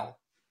NIL.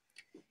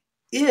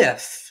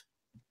 If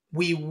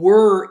we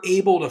were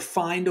able to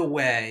find a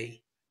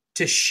way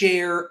to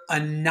share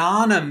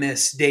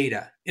anonymous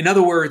data, in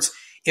other words,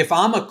 if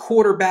I'm a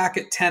quarterback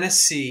at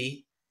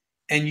Tennessee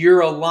and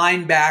you're a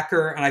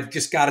linebacker, and I've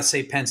just got to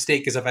say Penn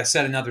State, because if I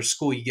said another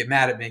school, you get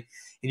mad at me,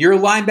 and you're a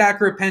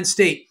linebacker at Penn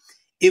State,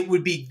 it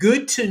would be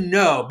good to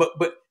know,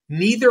 but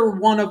neither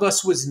one of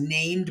us was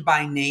named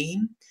by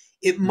name.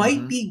 It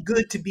might be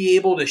good to be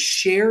able to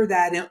share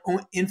that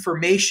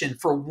information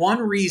for one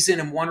reason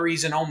and one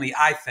reason only,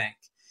 I think,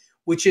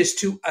 which is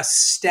to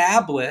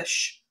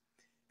establish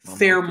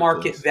fair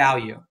market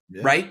value,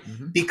 right?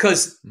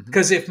 Because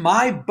if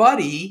my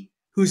buddy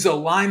who's a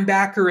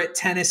linebacker at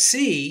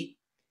Tennessee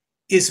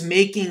is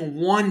making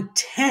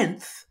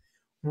 1/10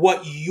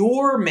 what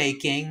you're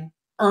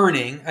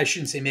earning, I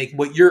shouldn't say making,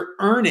 what you're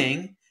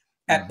earning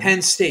at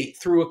Penn State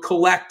through a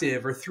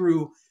collective or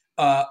through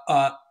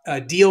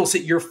deals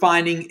that you're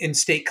finding in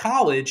State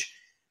College,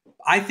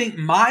 I think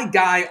my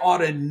guy ought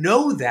to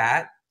know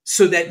that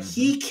so that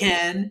he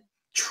can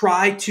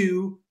try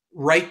to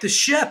right the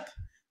ship,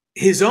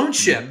 his own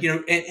ship,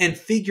 and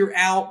figure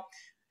out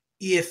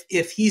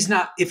if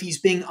he's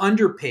being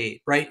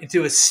underpaid, right? And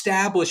to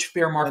establish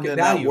fair market and then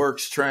value. That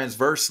works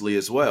transversely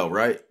as well,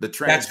 right? The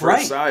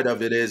transverse side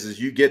of it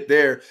is you get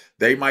there,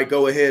 they might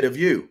go ahead of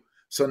you.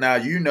 So now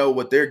you know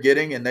what they're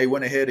getting and they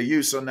went ahead of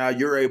you. So now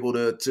you're able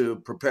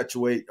to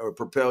perpetuate or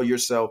propel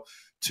yourself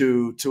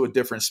to a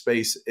different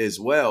space as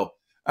well.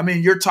 I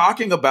mean, you're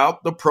talking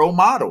about the pro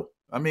model.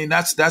 I mean,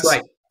 that's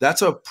right.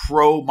 That's a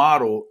pro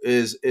model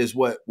is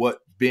what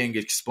being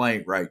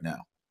explained right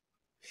now.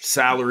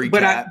 Salary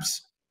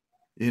caps,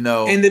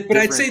 But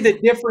I'd say the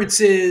difference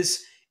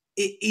is,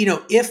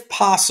 if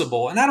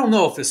possible, and I don't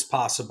know if it's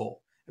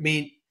possible. I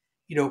mean,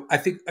 I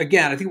think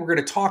we're going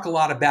to talk a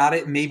lot about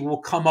it and maybe we'll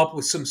come up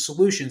with some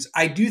solutions.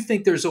 I do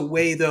think there's a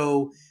way,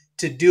 though,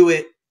 to do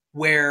it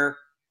where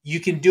you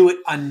can do it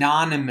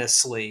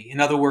anonymously. In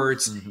other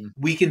words,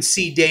 we can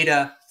see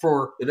data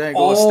for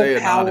all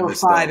Power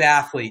 5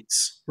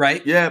 athletes,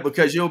 right? Yeah,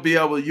 because you'll be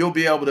able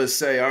to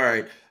say, all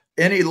right,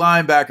 any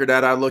linebacker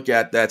that I look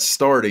at that's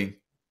starting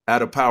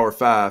at a Power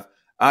 5,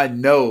 I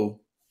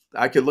know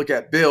I could look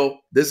at Bill.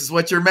 This is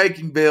what you're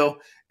making, Bill,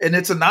 and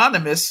it's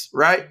anonymous,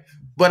 right?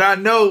 But I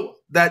know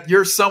that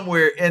you're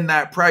somewhere in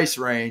that price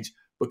range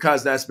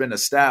because that's been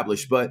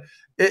established. But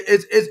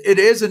it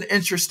is an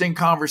interesting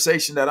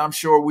conversation that I'm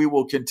sure we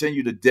will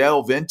continue to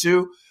delve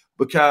into,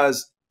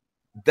 because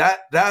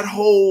that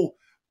whole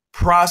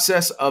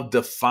process of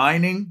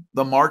defining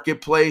the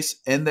marketplace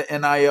in the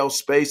NIL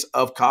space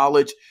of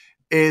college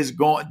is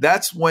going,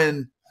 that's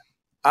when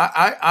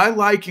I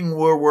liking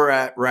where we're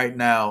at right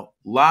now.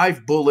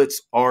 Live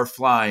bullets are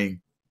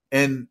flying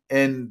in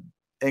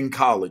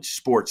college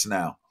sports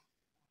now.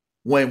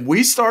 When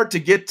we start to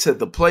get to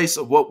the place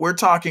of what we're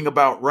talking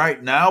about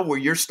right now, where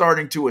you're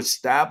starting to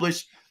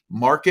establish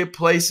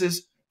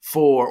marketplaces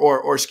for,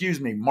 or excuse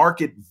me,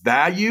 market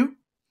value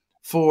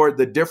for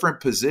the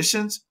different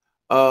positions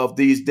of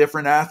these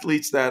different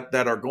athletes that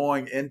are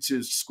going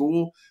into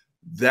school,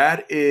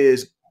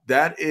 that's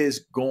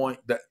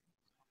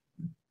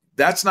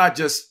not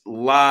just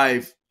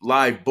live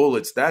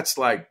bullets. That's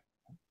like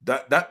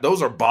that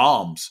those are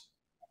bombs.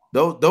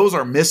 Those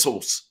are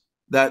missiles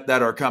that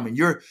are coming.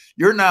 You're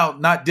now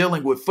not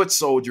dealing with foot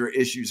soldier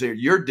issues here.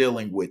 You're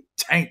dealing with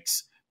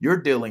tanks.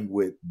 You're dealing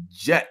with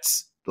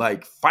jets,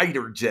 like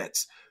fighter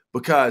jets,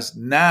 because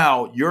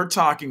now you're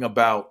talking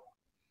about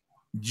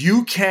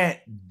you can't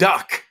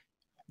duck.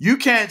 You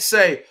can't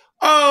say,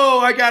 oh,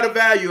 I got a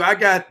value. I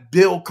got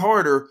Bill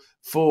Carter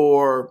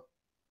for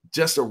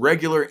just a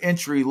regular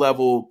entry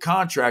level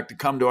contract to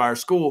come to our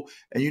school.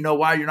 And you know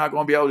why you're not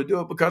going to be able to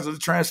do it? Because of the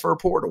transfer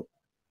portal.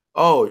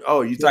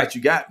 Oh, you thought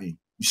you got me.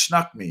 You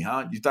snuck me,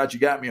 huh? You thought you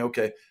got me.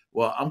 Okay.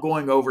 Well, I'm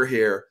going over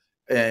here,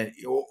 and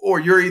or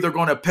you're either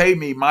going to pay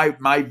me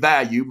my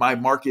value, my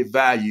market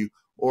value,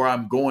 or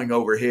I'm going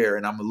over here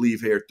and I'm going to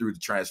leave here through the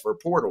transfer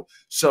portal.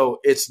 So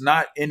it's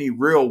not any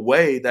real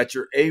way that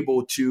you're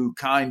able to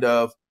kind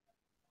of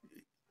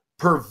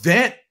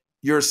prevent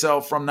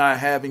yourself from not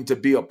having to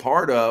be a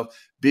part of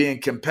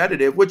being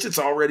competitive, which it's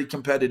already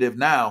competitive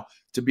now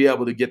to be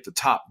able to get the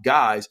top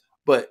guys.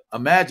 But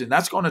imagine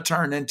that's going to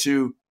turn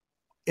into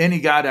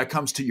any guy that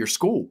comes to your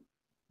school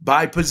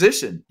by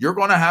position. You're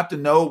going to have to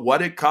know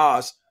what it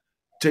costs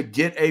to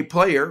get a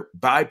player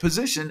by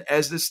position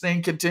as this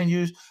thing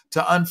continues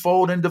to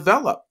unfold and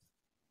develop.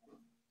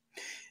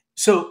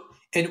 So,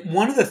 and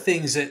one of the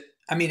things that,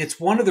 I mean, it's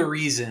one of the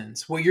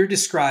reasons, what you're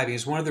describing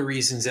is one of the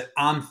reasons that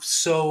I'm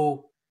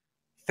so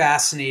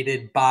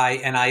fascinated by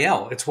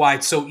NIL. It's why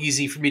it's so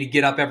easy for me to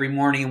get up every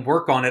morning and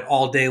work on it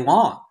all day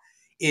long.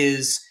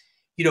 Is,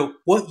 you know,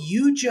 what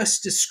you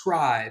just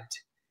described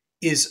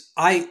is,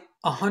 I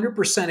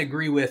 100%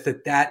 agree with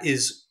that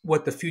is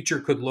what the future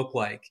could look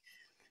like.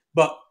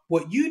 But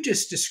what you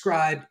just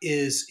described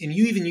is, and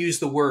you even use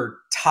the word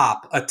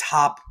a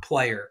top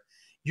player.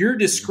 You're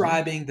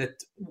describing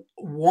that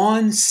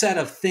one set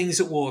of things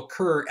that will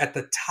occur at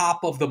the top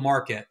of the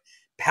market,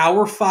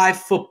 Power 5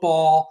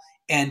 football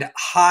and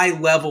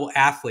high-level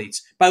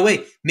athletes. By the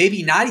way,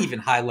 maybe not even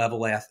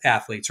high-level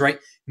athletes, right?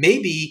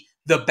 Maybe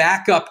the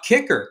backup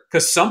kicker,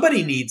 because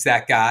somebody needs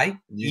that guy.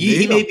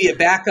 He may be a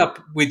backup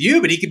with you,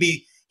 but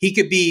he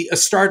could be a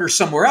starter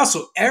somewhere else.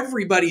 So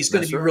everybody's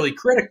going to be really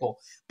critical.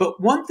 But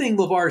one thing,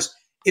 LeVar,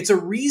 it's a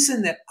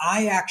reason that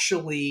I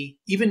actually,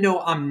 even though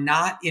I'm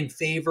not in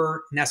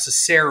favor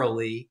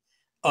necessarily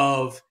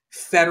of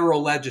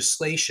federal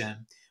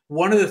legislation,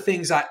 one of the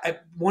things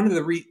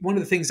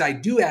I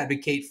do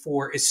advocate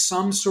for is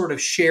some sort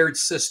of shared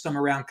system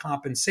around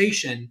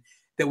compensation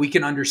that we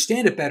can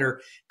understand it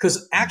better.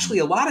 Because actually,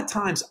 a lot of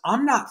times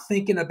I'm not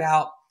thinking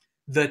about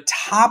the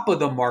top of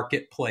the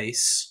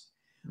marketplace,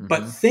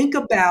 but think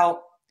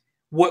about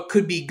what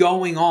could be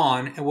going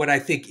on and what I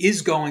think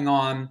is going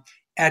on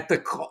at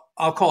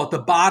I'll call it the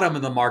bottom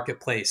of the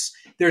marketplace.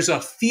 There's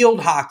a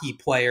field hockey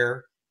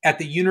player at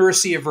the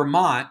University of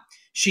Vermont.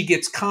 She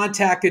gets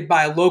contacted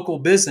by a local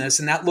business,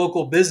 and that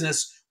local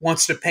business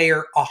wants to pay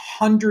her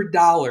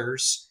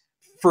 $100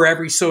 for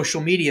every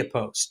social media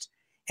post.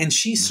 And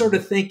she's sort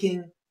of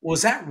thinking, well,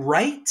 is that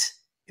right?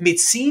 I mean, it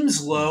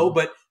seems low,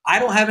 but I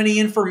don't have any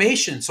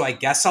information, so I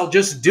guess I'll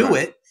just do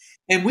it.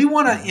 And we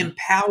want to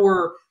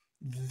empower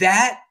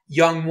that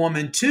young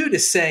woman too to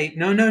say,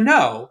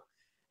 no,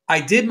 I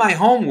did my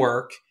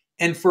homework,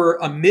 and for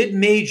a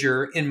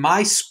mid-major in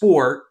my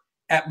sport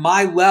at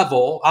my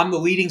level, I'm the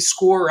leading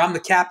scorer, I'm the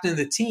captain of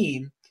the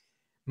team,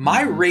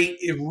 my rate,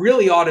 it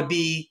really ought to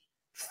be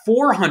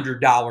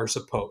 $400 a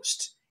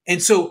post.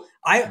 And so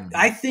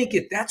I think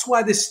that's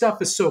why this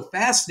stuff is so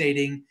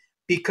fascinating,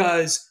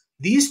 because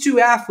these two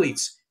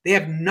athletes, they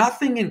have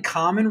nothing in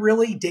common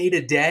really day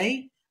to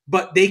day,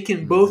 but they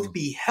can both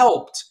be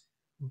helped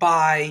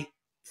by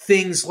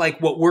things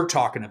like what we're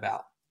talking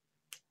about.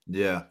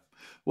 Yeah.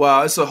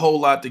 Wow, it's a whole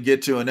lot to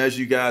get to. And as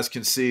you guys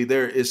can see,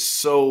 there is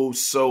so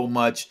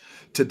much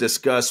to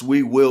discuss.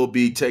 We will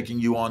be taking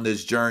you on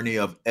this journey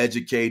of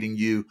educating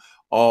you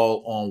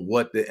all on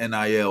what the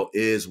NIL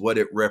is, what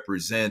it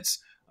represents.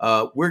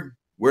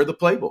 We're the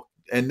Playbook,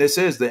 and this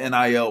is the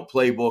NIL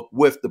Playbook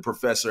with the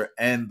professor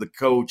and the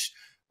coach.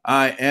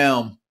 I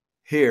am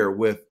here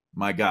with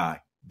my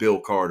guy,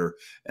 Bill Carter,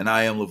 and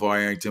I am LeVar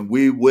Arrington.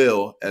 We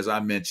will, as I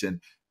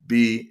mentioned,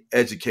 be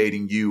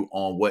educating you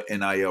on what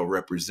NIL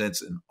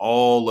represents and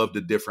all of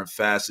the different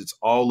facets,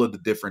 all of the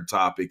different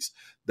topics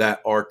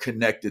that are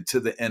connected to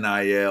the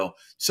NIL.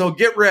 So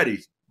get ready.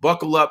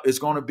 Buckle up. It's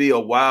going to be a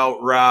wild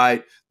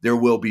ride. There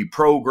will be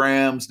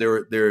programs.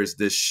 There is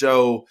this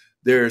show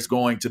There's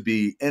going to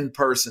be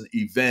in-person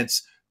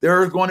events. There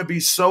are going to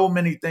be so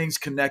many things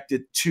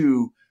connected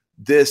to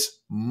this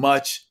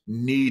much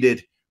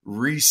needed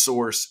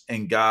resource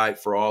and guide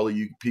for all of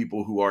you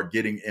people who are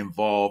getting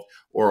involved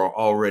or are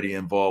already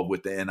involved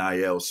with the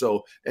NIL.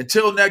 So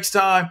until next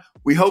time,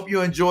 we hope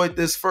you enjoyed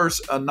this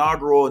first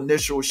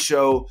initial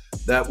show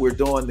that we're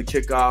doing the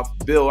kickoff.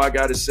 Bill, I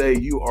got to say,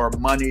 you are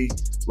money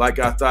like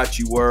I thought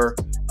you were.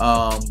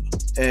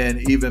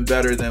 And even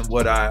better than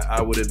what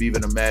I would have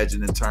even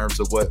imagined in terms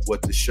of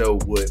what the show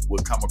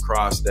would come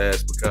across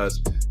as,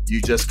 because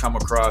you just come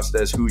across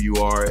as who you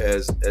are,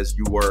 as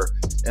you were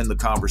in the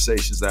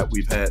conversations that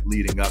we've had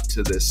leading up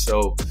to this.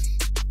 So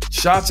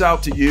shouts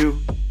out to you.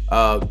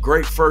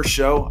 Great first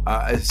show.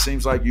 It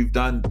seems like you've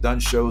done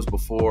shows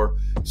before,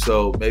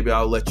 so maybe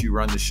I'll let you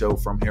run the show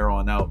from here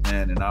on out,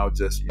 man, and I'll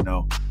just,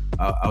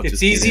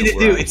 it's easy to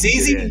do. It's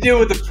easy to do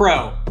with a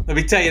pro. Let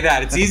me tell you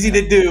that. It's easy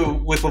to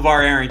do with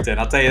LeVar Arrington.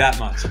 I'll tell you that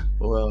much.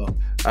 Well,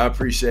 I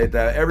appreciate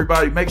that.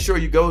 Everybody, make sure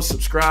you go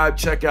subscribe,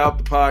 check out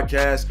the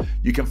podcast.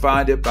 You can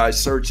find it by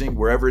searching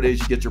wherever it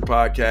is you get your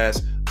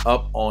podcast,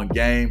 Up On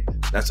Game.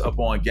 That's Up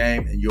On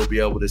Game, and you'll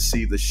be able to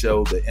see the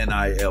show, the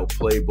NIL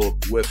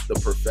Playbook, with the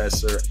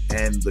professor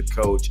and the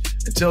coach.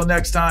 Until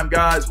next time,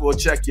 guys, we'll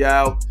check you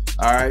out.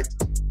 All right.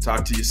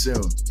 Talk to you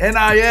soon.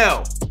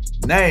 NIL,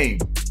 name,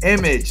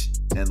 image,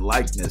 and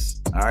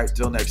likeness. All right.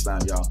 Till next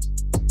time, y'all.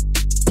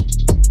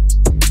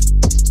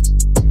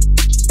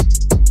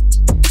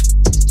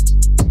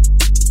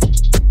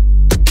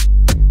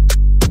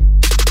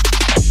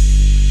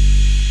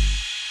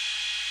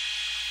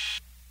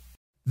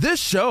 This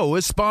show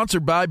is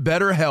sponsored by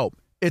BetterHelp.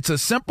 It's a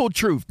simple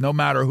truth. No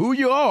matter who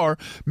you are,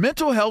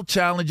 mental health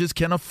challenges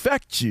can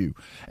affect you,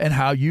 and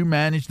how you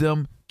manage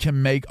them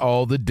can make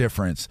all the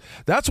difference.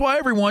 That's why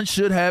everyone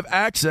should have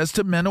access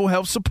to mental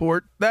health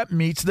support that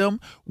meets them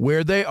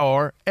where they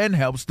are and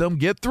helps them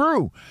get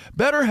through.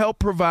 BetterHelp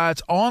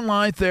provides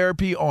online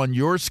therapy on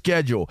your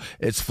schedule.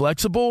 It's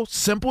flexible,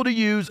 simple to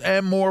use,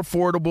 and more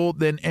affordable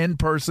than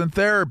in-person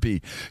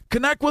therapy.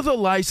 Connect with a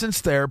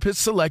licensed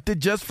therapist selected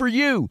just for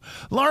you.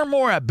 Learn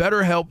more at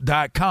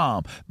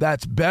BetterHelp.com.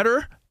 That's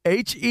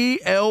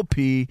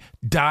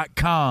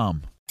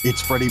BetterHelp.com. It's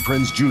Freddie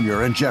Prinze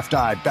Jr. and Jeff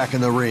Dye back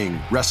in the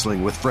ring.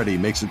 Wrestling with Freddie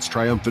makes its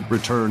triumphant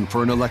return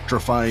for an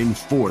electrifying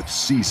 4th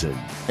season.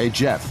 Hey,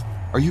 Jeff,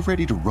 are you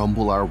ready to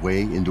rumble our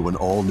way into an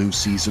all-new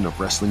season of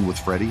Wrestling with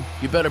Freddie?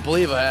 You better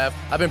believe I have.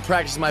 I've been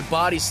practicing my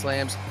body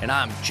slams, and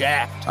I'm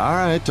jacked. All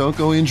right, don't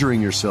go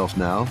injuring yourself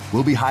now.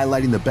 We'll be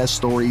highlighting the best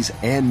stories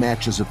and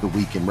matches of the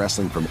week in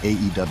wrestling from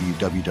AEW,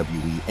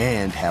 WWE,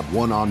 and have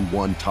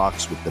one-on-one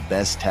talks with the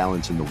best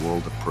talents in the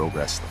world of pro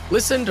wrestling.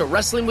 Listen to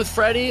Wrestling with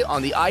Freddie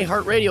on the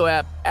iHeartRadio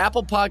app,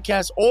 Apple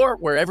Podcasts, or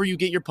wherever you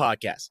get your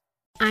podcasts.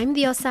 I'm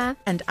Diosa.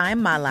 And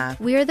I'm Mala.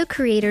 We are the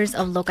creators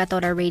of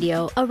Locatora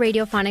Radio, a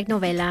radiophonic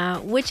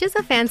novela, which is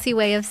a fancy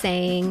way of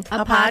saying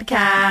a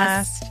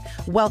podcast.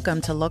 Welcome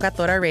to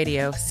Locatora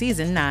Radio,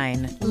 Season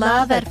 9.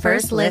 Love at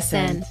first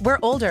listen. We're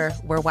older,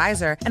 we're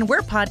wiser, and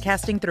we're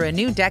podcasting through a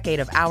new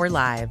decade of our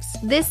lives.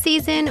 This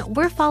season,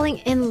 we're falling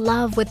in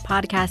love with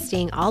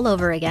podcasting all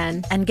over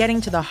again. And getting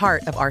to the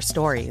heart of our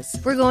stories.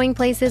 We're going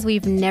places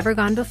we've never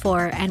gone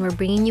before, and we're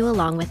bringing you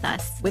along with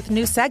us. With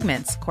new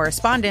segments,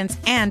 correspondence,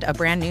 and a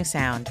brand new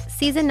sound.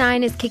 Season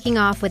 9 is kicking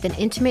off with an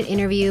intimate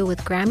interview with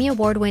Grammy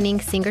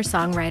Award-winning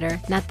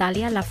singer-songwriter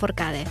Natalia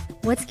Lafourcade.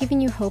 What's giving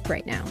you hope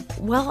right now?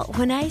 Well,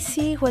 when I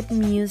see what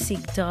music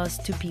does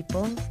to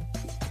people,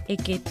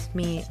 it gives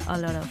me a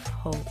lot of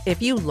hope.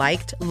 If you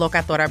liked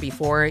Locatora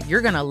before,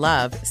 you're going to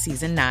love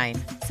Season 9.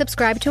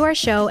 Subscribe to our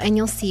show and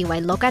you'll see why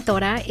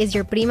Locatora is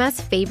your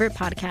prima's favorite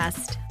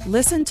podcast.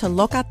 Listen to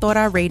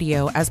Locatora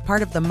Radio as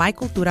part of the My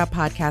Cultura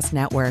Podcast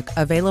Network,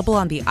 available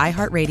on the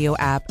iHeartRadio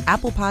app,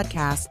 Apple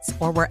Podcasts,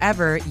 or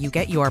wherever you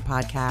get your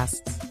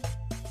podcasts.